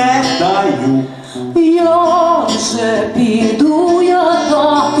 козеняти не даю. Я вже піду, я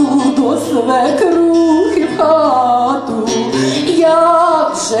тату, до свекрухи в хату. Я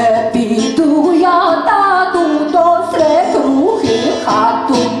вже піду, я тату, до свекрухи в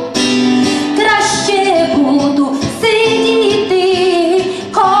хату. Краще буду сидіти,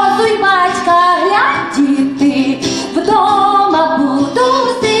 козу й батька глядіти. Вдома буду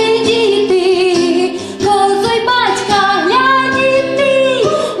сидіти, козу й батька глядіти.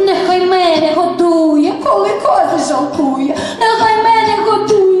 Нехай мене годує, коли кози жалкує. Нехай мене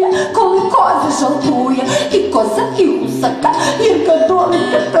годує, коли кози жалкує. І коза, і гусака, гірка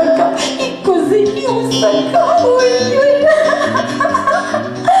доленька така.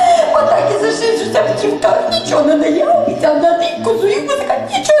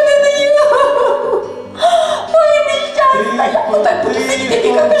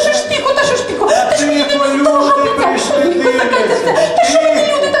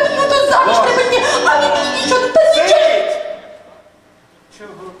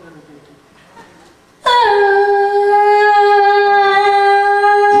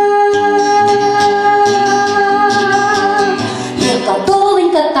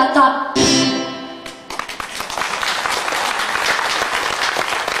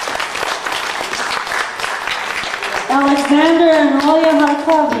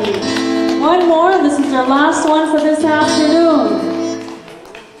 Kavi. One more, this is our last one for this afternoon.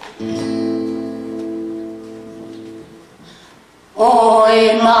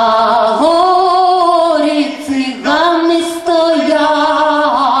 Ой, на горі цигани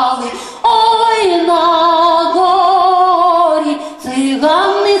стояли, ой, на горі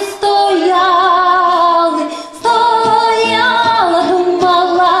цигани стояли, стояла,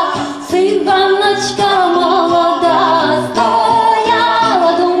 думала, циганочка молода, стояла,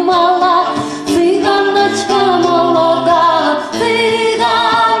 думала, циганочка молода,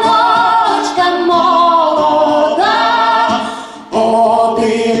 циганочка молода.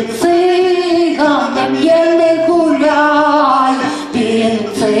 Один циган не п'є, не гуляй, він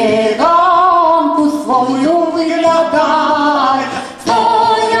циганку свою виглядай.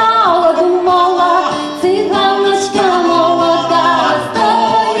 Стояла, думала, циганочка молода,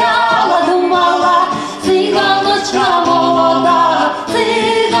 стояла, думала, циганочка молода,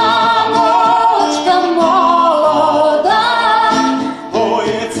 циганочка молода. Ой,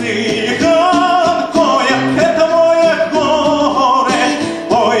 циганко, яке то моє горе,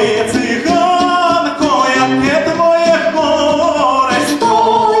 ой, циганко, яке то моє горе.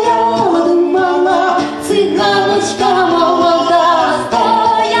 Стояла, думала, циганочка молода,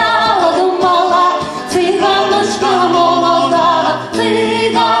 стояла, думала, циганочка молода,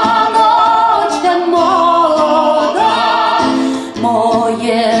 циганочка молода.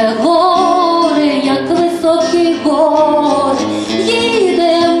 Моє горе, як високі гори,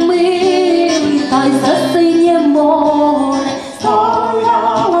 їде милий, та й за синє море.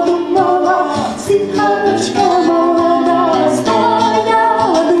 Стояла, думала, циганочка молода,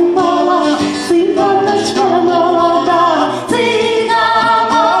 стояла, думала, циганочка молода,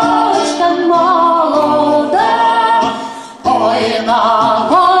 циганочка молода. Ой, на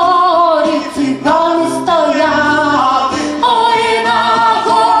горі цигани стояли, ой, на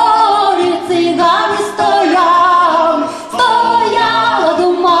горі цигани стояли, стояла,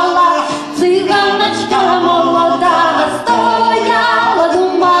 думала, циганочка молода, стояла,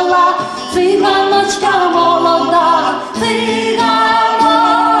 думала, циганочка молода, циганочка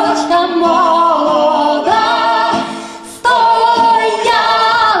молода.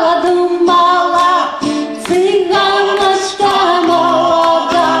 Стояла, думала, циганочка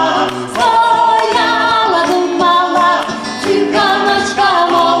молода, стояла, думала, циганочка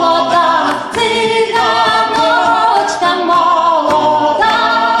молода, циганочка молода.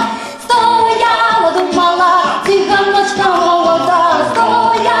 Стояла, думала, циганочка молода,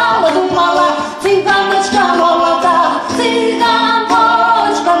 стояла, думала, циганочка молода,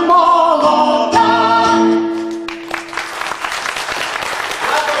 циганочка молода.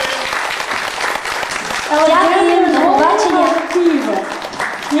 Alexander до побачення. Kiev.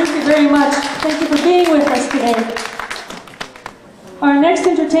 Thank you very much. Thank you for being with us today. Our next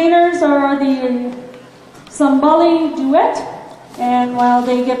entertainers are the Sambali Duet, and while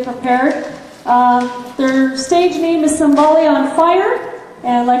they get prepared, their stage name is Sambali on Fire,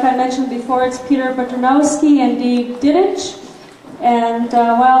 and like I mentioned before, it's Peter Petronowski and Dave Didich. And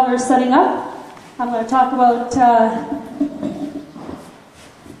while they're setting up, I'm going to talk about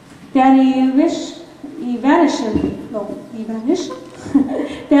Danny Ivanishin.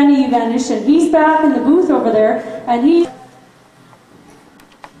 Danny Ivanishin. He's back in the booth over there, and he.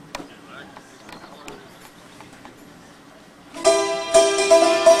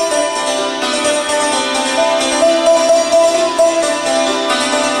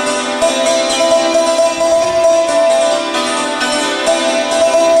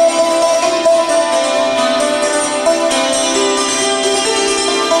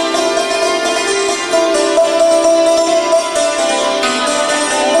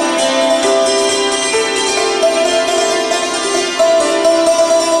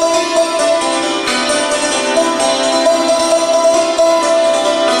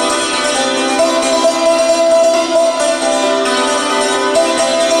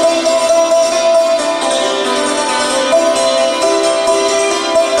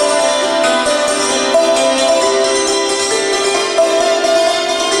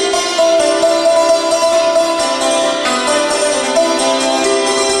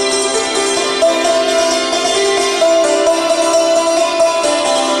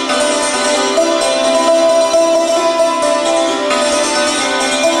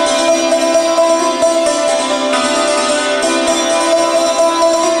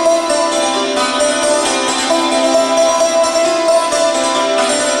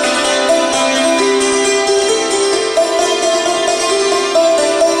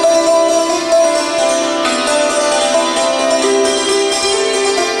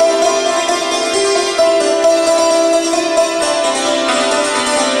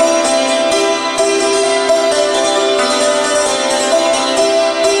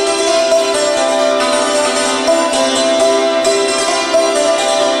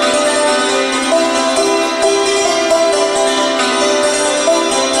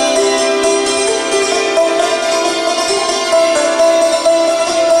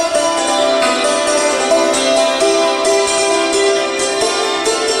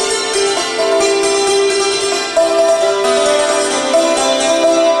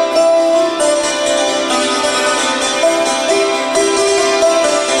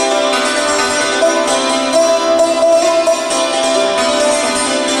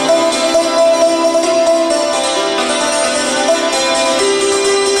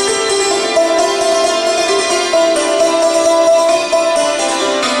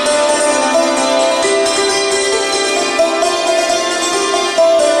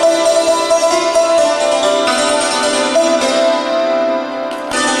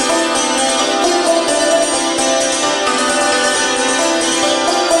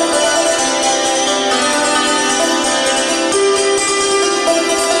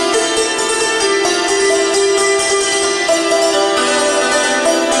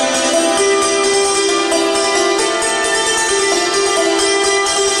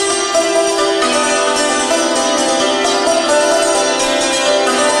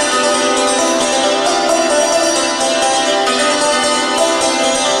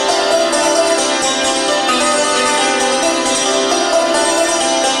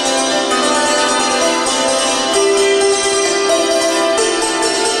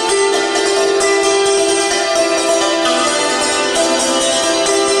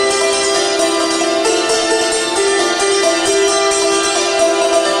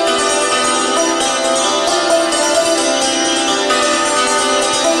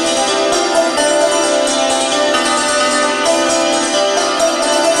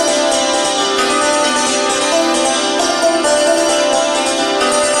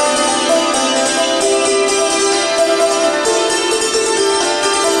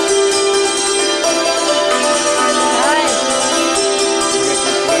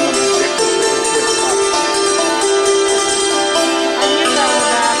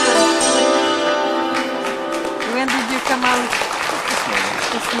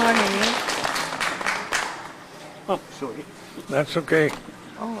 That's okay.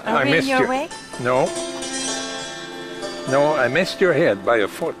 Oh, are we in your way? No. No, I missed your head by a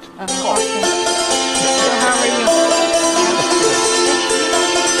foot. Okay. So how are you?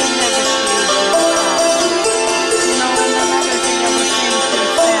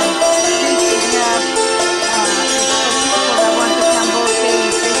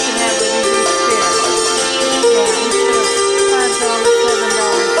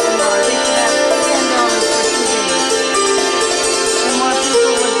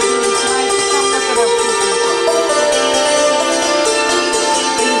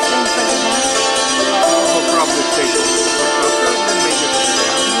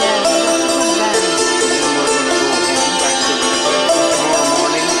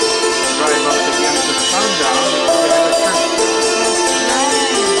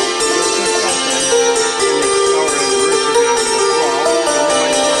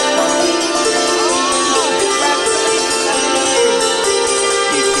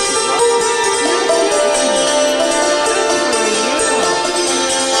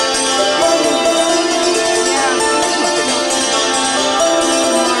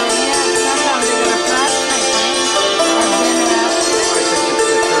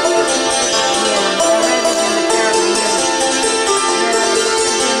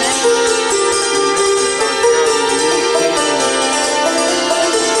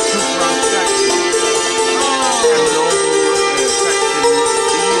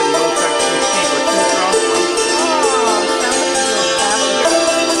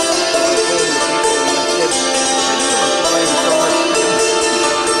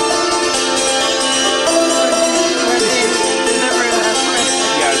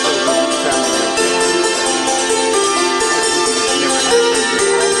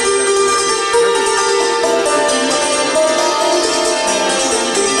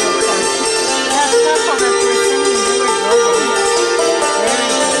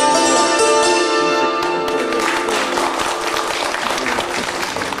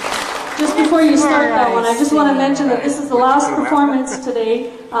 Before you start that one, I just want to mention that this is the last performance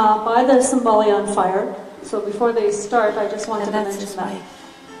today by the Cymbali on Fire. So before they start, I just wanted to mention that.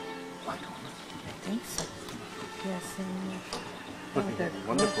 I think so. Yes.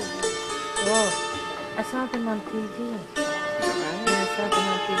 Wonderful. Oh, I saw them on TV. Yeah, I saw them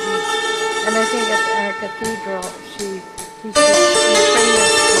on TV. And I think at our cathedral, she teaches Ukrainian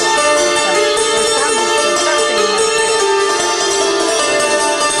school.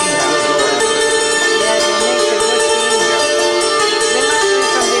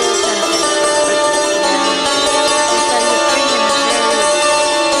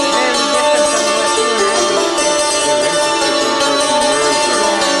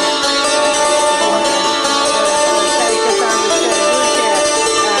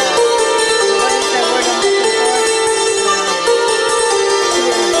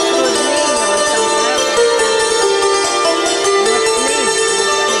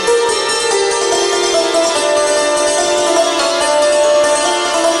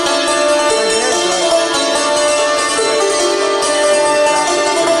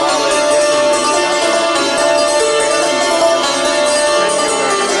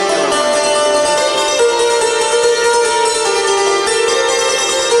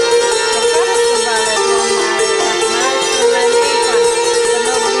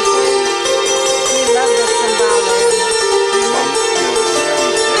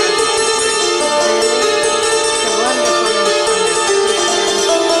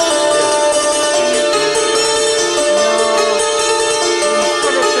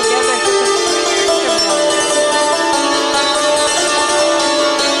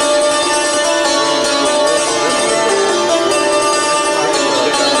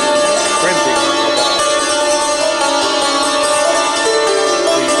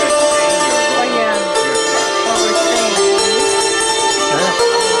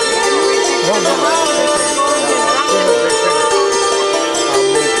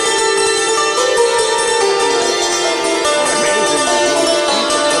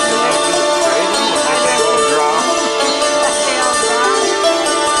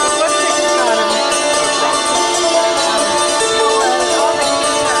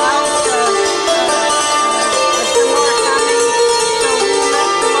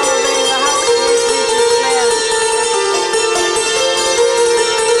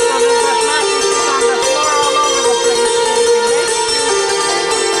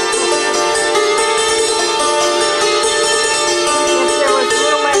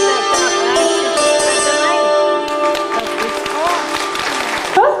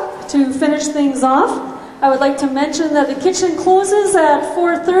 Things off, I would like to mention that the kitchen closes at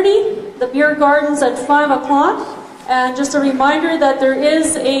 4:30, the beer garden's at 5 o'clock, And just a reminder that there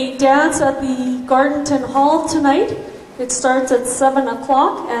is a dance at the Gardenton Hall tonight. It starts at 7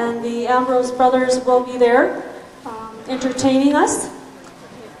 o'clock, and the Ambrose brothers will be there entertaining us.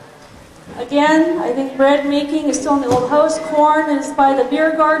 Again, I think bread making is still in the old house. Corn is by the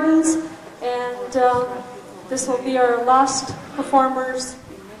beer gardens, and this will be our last performers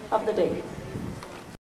of the day.